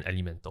 giant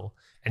elemental.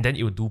 And then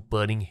it will do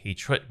Burning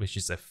Hatred, which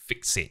is a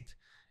fixate.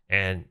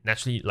 And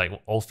naturally, like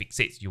all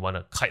fixates, you want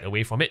to kite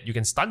away from it. You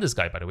can stun this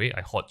guy, by the way. I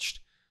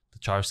hodged the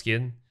Charged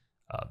Skin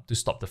to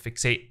stop the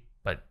fixate,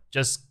 but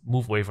just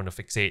move away from the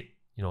fixate.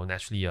 You know,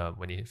 naturally,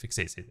 when it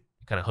fixates, it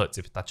kind of hurts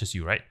if it touches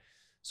you, right?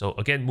 So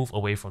again, move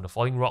away from the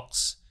Falling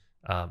Rocks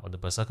on the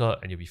Berserker,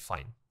 and you'll be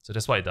fine. So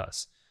that's what it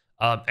does.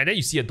 And then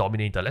you see a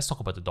Dominator. Let's talk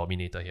about the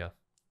Dominator here.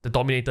 The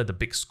Dominator, the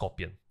big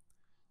scorpion.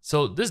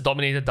 So this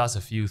Dominator does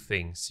a few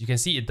things. You can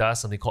see it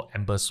does something called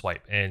Ember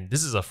Swipe, and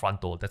this is a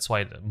frontal. That's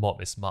why the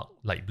mob is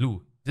marked light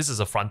blue. This is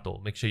a frontal.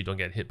 Make sure you don't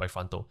get hit by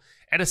frontal.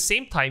 At the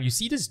same time, you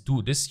see this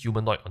dude, this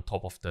humanoid on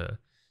top of the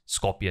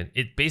scorpion.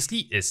 It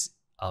basically is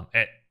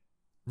at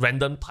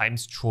random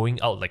times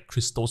throwing out like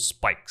crystal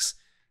spikes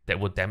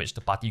that will damage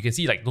the party. You can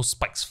see like those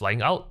spikes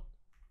flying out.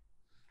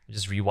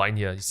 Just rewind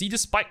here. You see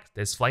this spike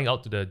that's flying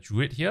out to the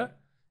druid here?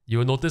 You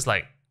will notice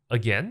like,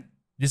 again,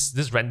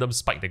 this random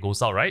spike that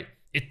goes out, right?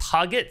 It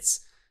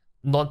targets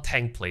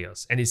non-tank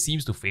players, and it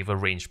seems to favor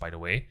range, by the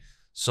way.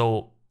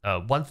 So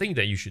one thing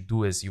that you should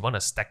do is you want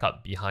to stack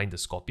up behind the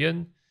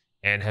scorpion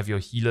and have your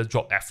healer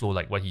drop airflow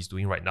like what he's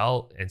doing right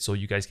now, and so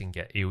you guys can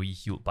get AoE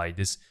healed by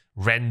this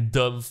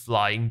random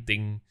flying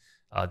thing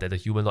that the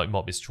humanoid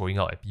mob is throwing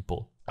out at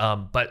people.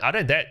 But other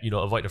than that, you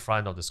know, avoid the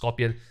front of the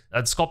scorpion.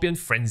 The scorpion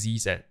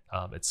frenzies at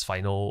its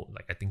final,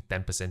 like I think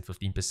 10%,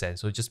 15%.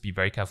 So just be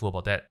very careful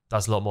about that.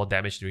 Does a lot more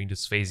damage during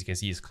this phase. You can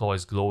see his claw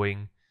is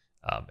glowing.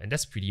 And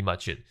that's pretty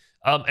much it.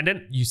 And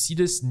then you see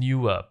this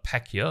new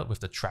pack here with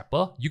the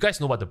Trapper. You guys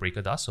know what the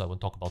Breaker does, so I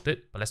won't talk about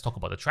it. But let's talk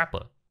about the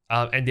Trapper.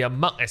 And they are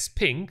marked as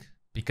pink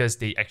because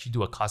they actually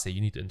do a cast that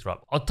you need to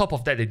interrupt. On top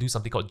of that, they do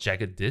something called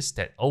Jagged Disc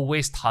that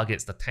always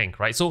targets the tank,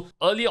 right? So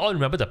earlier on,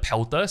 remember the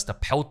Pelters? The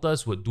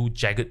Pelters would do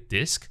Jagged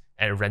Disc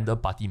at random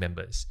party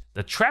members.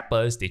 The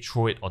Trappers, they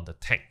throw it on the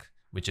tank,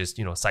 which is,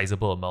 you know,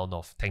 sizable amount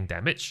of tank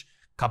damage.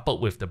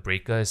 Coupled with the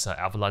Breaker's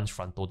Avalanche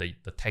Frontal that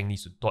the tank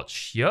needs to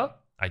dodge here.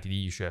 Ideally,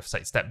 you should have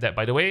sidestepped that,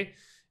 by the way.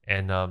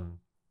 And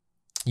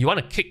you want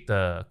to kick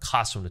the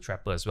cast from the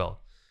Trapper as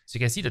well. So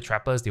you can see the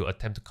Trappers, they will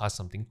attempt to cast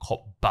something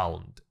called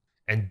Bound.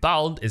 And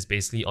Bound is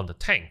basically on the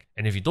tank.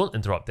 And if you don't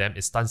interrupt them,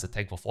 it stuns the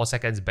tank for 4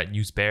 seconds. Bad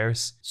news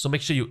bears. So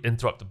make sure you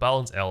interrupt the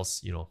bounds,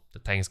 else, you know, the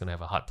tank is going to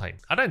have a hard time.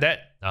 Other than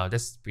that,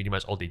 that's pretty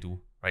much all they do,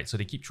 right? So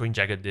they keep throwing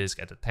Jagged Disc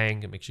at the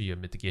tank and make sure your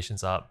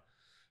mitigation's up.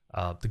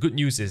 The good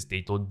news is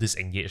they don't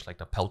disengage like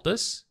the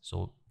Pelters.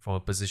 So from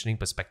a positioning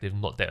perspective,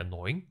 not that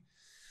annoying.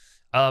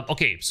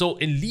 Okay, so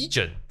in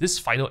Legion, this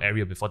final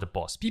area before the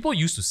boss, people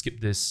used to skip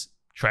this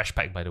trash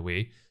pack, by the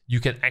way. You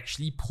can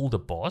actually pull the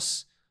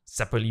boss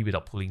separately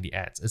without pulling the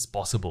𝐒𝐻s. It's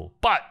possible.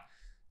 But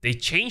they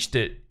changed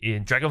it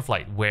in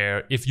Dragonflight,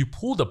 where if you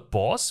pull the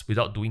boss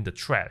without doing the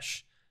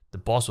trash, the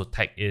boss will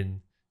tag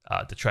in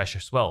the trash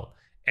as well.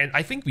 And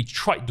I think we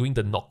tried doing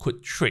the not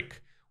quit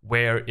trick,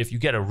 where if you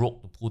get a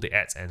rogue to pull the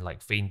𝐒𝐻s and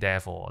like feign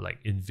death or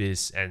like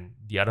invis, and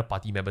the other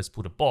party members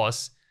pull the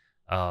boss,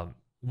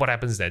 what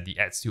happens is that the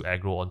𝐒𝐻s still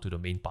aggro onto the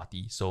main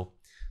party. So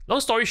long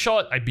story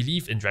short, I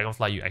believe in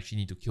Dragonflight, you actually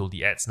need to kill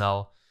the 𝐒𝐻s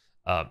now.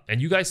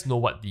 And you guys know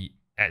what the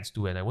𝐒𝐻s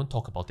do, and I won't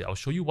talk about it. I'll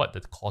show you what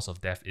the cause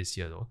of death is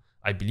here though.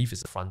 I believe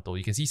it's a frontal.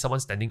 You can see someone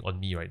standing on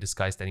me, right? This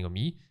guy standing on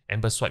me.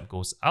 Ember Swipe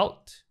goes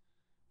out,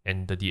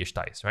 and the DH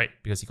dies, right?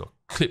 Because he got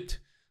clipped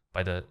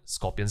by the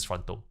Scorpion's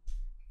frontal.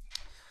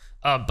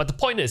 But the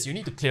point is, you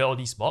need to clear all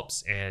these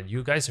mobs, and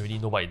you guys already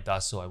know what it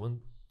does, so I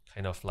won't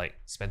kind of like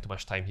spend too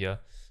much time here.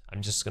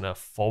 I'm just gonna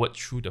forward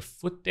through the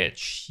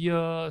footage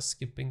here,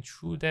 skipping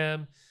through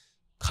them,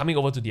 coming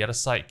over to the other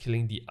side,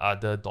 killing the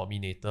other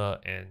Dominator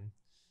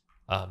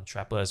and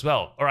Trapper as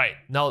well. Alright,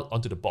 now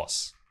onto the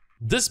boss.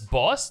 This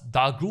boss,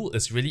 Dargrul,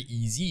 is really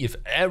easy if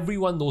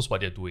everyone knows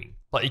what they're doing,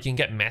 but it can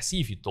get messy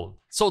if you don't.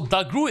 So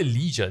Dargrul in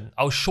Legion,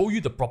 I'll show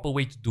you the proper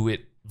way to do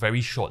it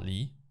very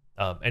shortly,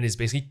 and it's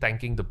basically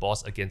tanking the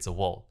boss against a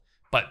wall.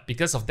 But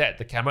because of that,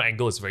 the camera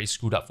angle is very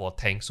screwed up for a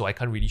tank, so I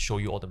can't really show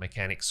you all the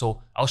mechanics.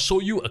 So I'll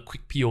show you a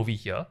quick POV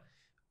here,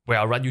 where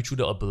I'll run you through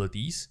the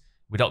abilities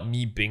without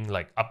me being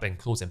like up and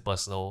close and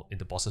personal in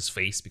the boss's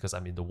face because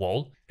I'm in the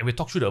wall. And we'll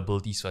talk through the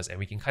abilities first, and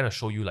we can kind of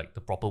show you like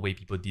the proper way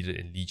people did it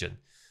in Legion.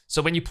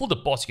 So when you pull the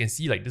boss, you can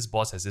see like this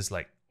boss has this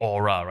like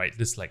aura, right?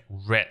 This like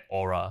red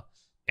aura.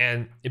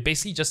 And it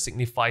basically just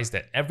signifies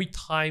that every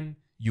time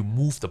you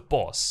move the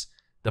boss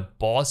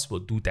will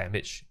do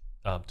damage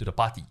to the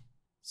party.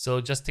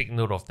 So just take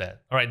note of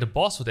that. Alright, the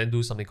boss will then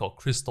do something called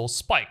Crystal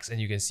Spikes, and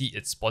you can see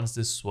it spawns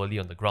this swirly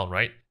on the ground,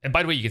 right? And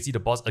by the way, you can see the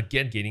boss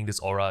again gaining this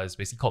aura. It's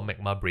basically called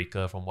Magma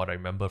Breaker from what I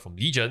remember from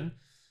Legion.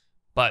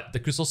 But the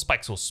Crystal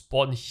Spikes will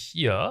spawn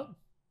here.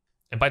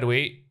 And by the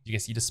way, you can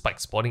see the spike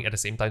spawning at the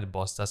same time the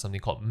boss does something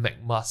called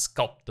Magma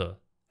Sculptor.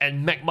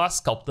 And Magma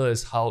Sculptor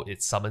is how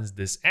it summons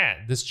this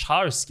ad, this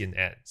Char Skin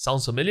ad.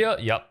 Sounds familiar?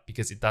 Yup,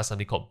 because it does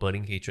something called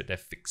Burning Hatred that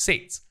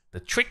fixates. The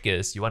trick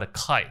is you want to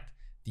kite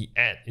the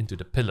ad into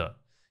the pillar.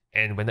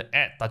 And when the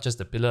ad touches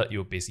the pillar, it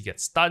will basically get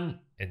stunned,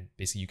 and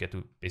basically you get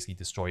to basically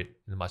destroy it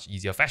in a much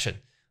easier fashion.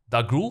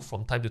 Dargrul,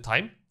 from time to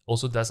time,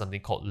 also does something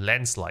called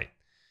Landslide,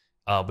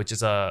 which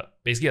is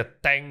basically a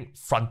tank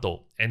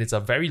frontal, and it's a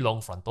very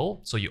long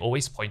frontal, so you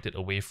always point it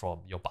away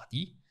from your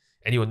party,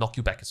 and it will knock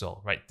you back as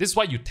well, right? This is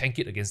why you tank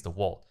it against the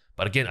wall.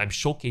 But again, I'm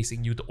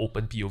showcasing you the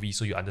open POV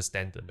so you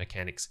understand the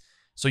mechanics,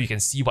 so you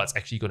can see what's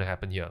actually going to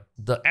happen here.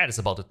 The ad is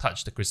about to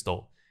touch the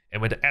crystal,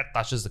 and when the ad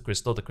touches the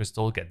crystal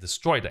will get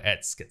destroyed, the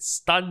ads get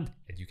stunned,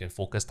 and you can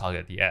focus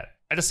target the ad.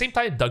 At the same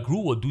time,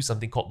 Dargrul will do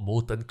something called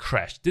Molten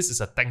Crash. This is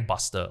a tank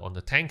buster on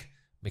the tank.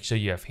 Make sure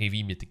you have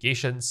heavy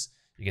mitigations.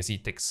 You can see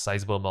it takes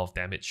sizable amount of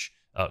damage,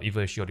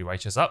 even if she already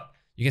righteous up.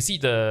 You can see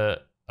the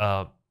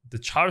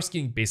Char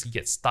Skin basically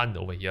gets stunned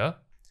over here.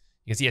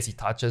 You can see as he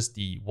touches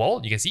the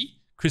wall, you can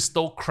see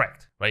crystal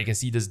cracked, right? You can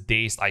see this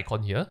dazed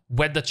icon here.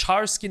 When the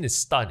Char Skin is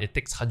stunned, it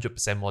takes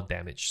 100% more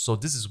damage. So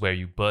this is where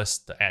you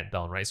burst the ad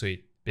down, right? So it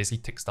basically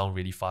ticks down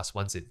really fast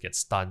once it gets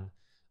stunned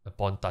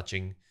upon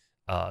touching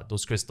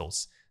those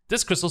crystals.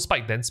 This crystal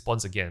spike then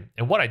spawns again.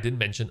 And what I didn't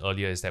mention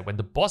earlier is that when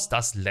the boss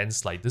does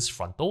landslide this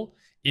frontal,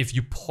 if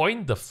you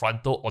point the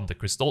frontal on the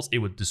crystals, it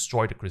will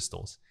destroy the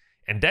crystals.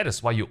 And that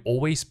is why you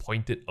always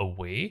point it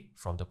away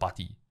from the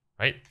party,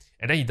 right?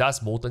 And then he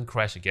does Molten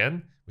Crash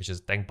again, which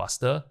is Tank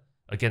Buster.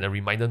 Again, a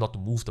reminder not to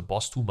move the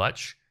boss too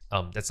much.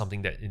 That's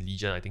something that in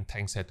Legion, I think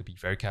tanks had to be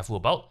very careful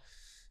about.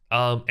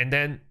 And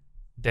then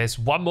there's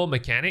one more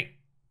mechanic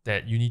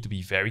that you need to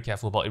be very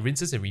careful about. It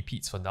rinses and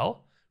repeats for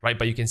now, right?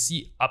 But you can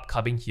see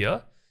upcoming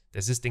here,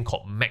 there's this thing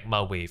called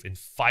Magma Wave in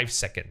 5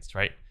 seconds,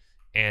 right?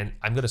 And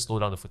I'm going to slow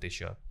down the footage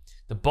here.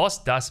 The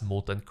boss does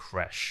Molten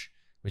Crash,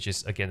 which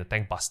is again a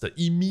tank buster.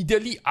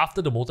 Immediately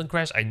after the Molten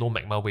Crash, I know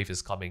Magma Wave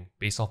is coming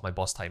based off my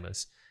boss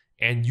timers.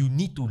 And you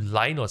need to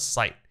line of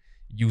sight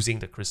using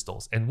the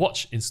crystals. And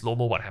watch in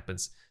slow-mo what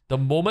happens. The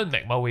moment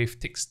Magma Wave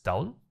ticks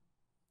down,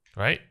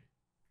 right?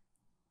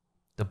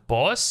 The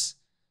boss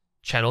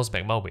channels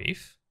Magma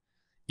Wave.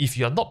 If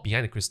you're not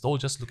behind the crystal,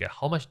 just look at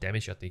how much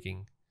damage you're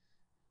taking.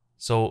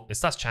 So it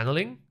starts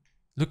channeling.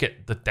 Look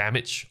at the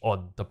damage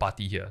on the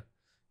party here.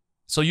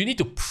 So you need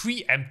to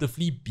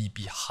preemptively be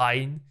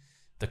behind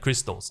the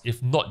crystals.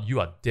 If not, you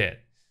are dead.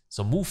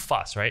 So move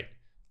fast, right?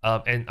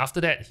 And after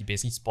that, he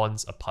basically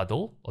spawns a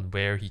puddle on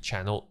where he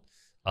channeled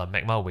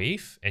Magma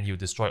Wave, and you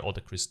destroy all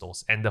the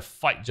crystals. And the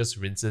fight just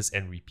rinses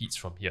and repeats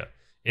from here.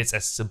 It's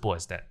as simple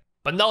as that.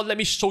 But now let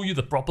me show you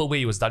the proper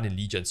way it was done in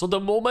Legion. So the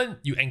moment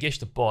you engage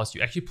the boss,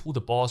 you actually pull the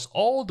boss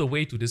all the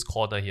way to this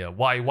corner here.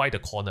 Why the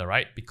corner,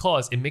 right?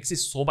 Because it makes it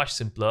so much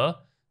simpler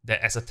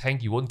that as a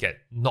tank, you won't get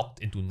knocked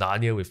into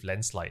Narnia with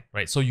landslide,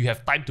 right? So you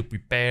have time to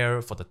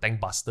prepare for the tank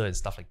buster and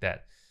stuff like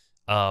that.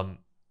 And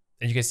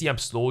you can see I'm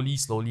slowly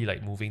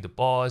like moving the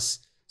boss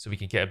so we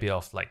can get a bit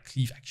of like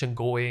cleave action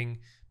going.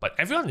 But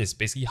everyone is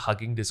basically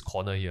hugging this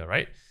corner here,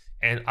 right?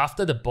 And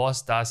after the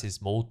boss does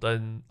his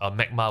Molten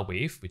Magma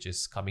Wave, which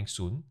is coming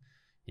soon,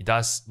 he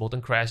does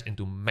Molten Crash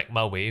into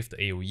Magma Wave, the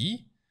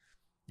AoE.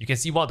 You can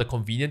see one of the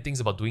convenient things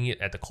about doing it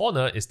at the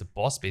corner is the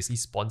boss basically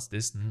spawns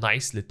this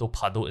nice little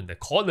puddle in the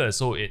corner,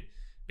 so it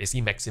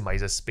basically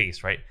maximizes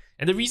space, right?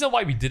 And the reason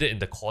why we did it in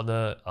the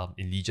corner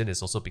in Legion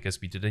is also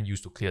because we didn't use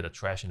to clear the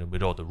trash in the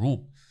middle of the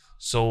room.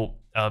 So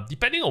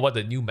depending on what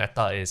the new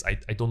meta is, I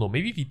don't know,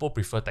 maybe people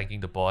prefer tanking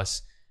the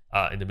boss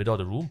in the middle of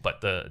the room, but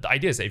the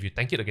idea is that if you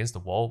tank it against the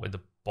wall, when the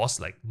boss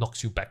like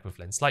knocks you back with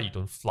landslide, you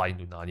don't fly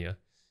into Narnia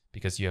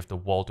because you have the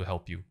wall to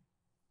help you,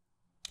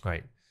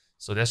 right?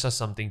 So that's just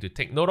something to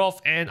take note of.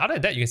 And other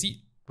than that, you can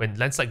see when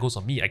landslide goes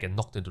on me, I get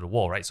knocked into the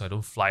wall, right? So I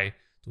don't fly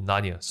to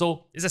Narnia.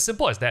 So it's as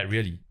simple as that,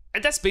 really.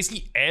 And that's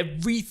basically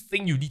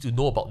everything you need to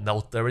know about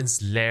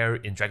Neltharion's Lair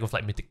in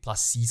Dragonflight Mythic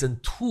Plus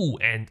Season 2,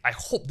 and I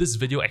hope this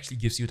video actually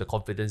gives you the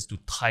confidence to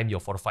time your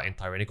fortified and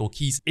tyrannical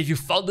keys. If you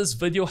found this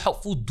video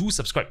helpful, do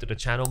subscribe to the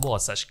channel. More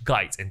such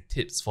guides and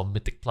tips for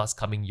Mythic Plus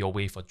coming your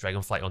way for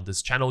Dragonflight on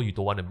this channel. You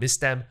don't want to miss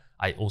them.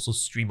 I also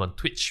stream on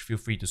Twitch. Feel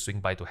free to swing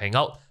by to hang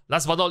out.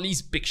 Last but not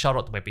least, big shout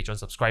out to my Patreon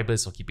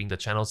subscribers for keeping the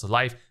channels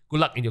alive. Good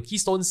luck in your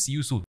keystones. See you soon.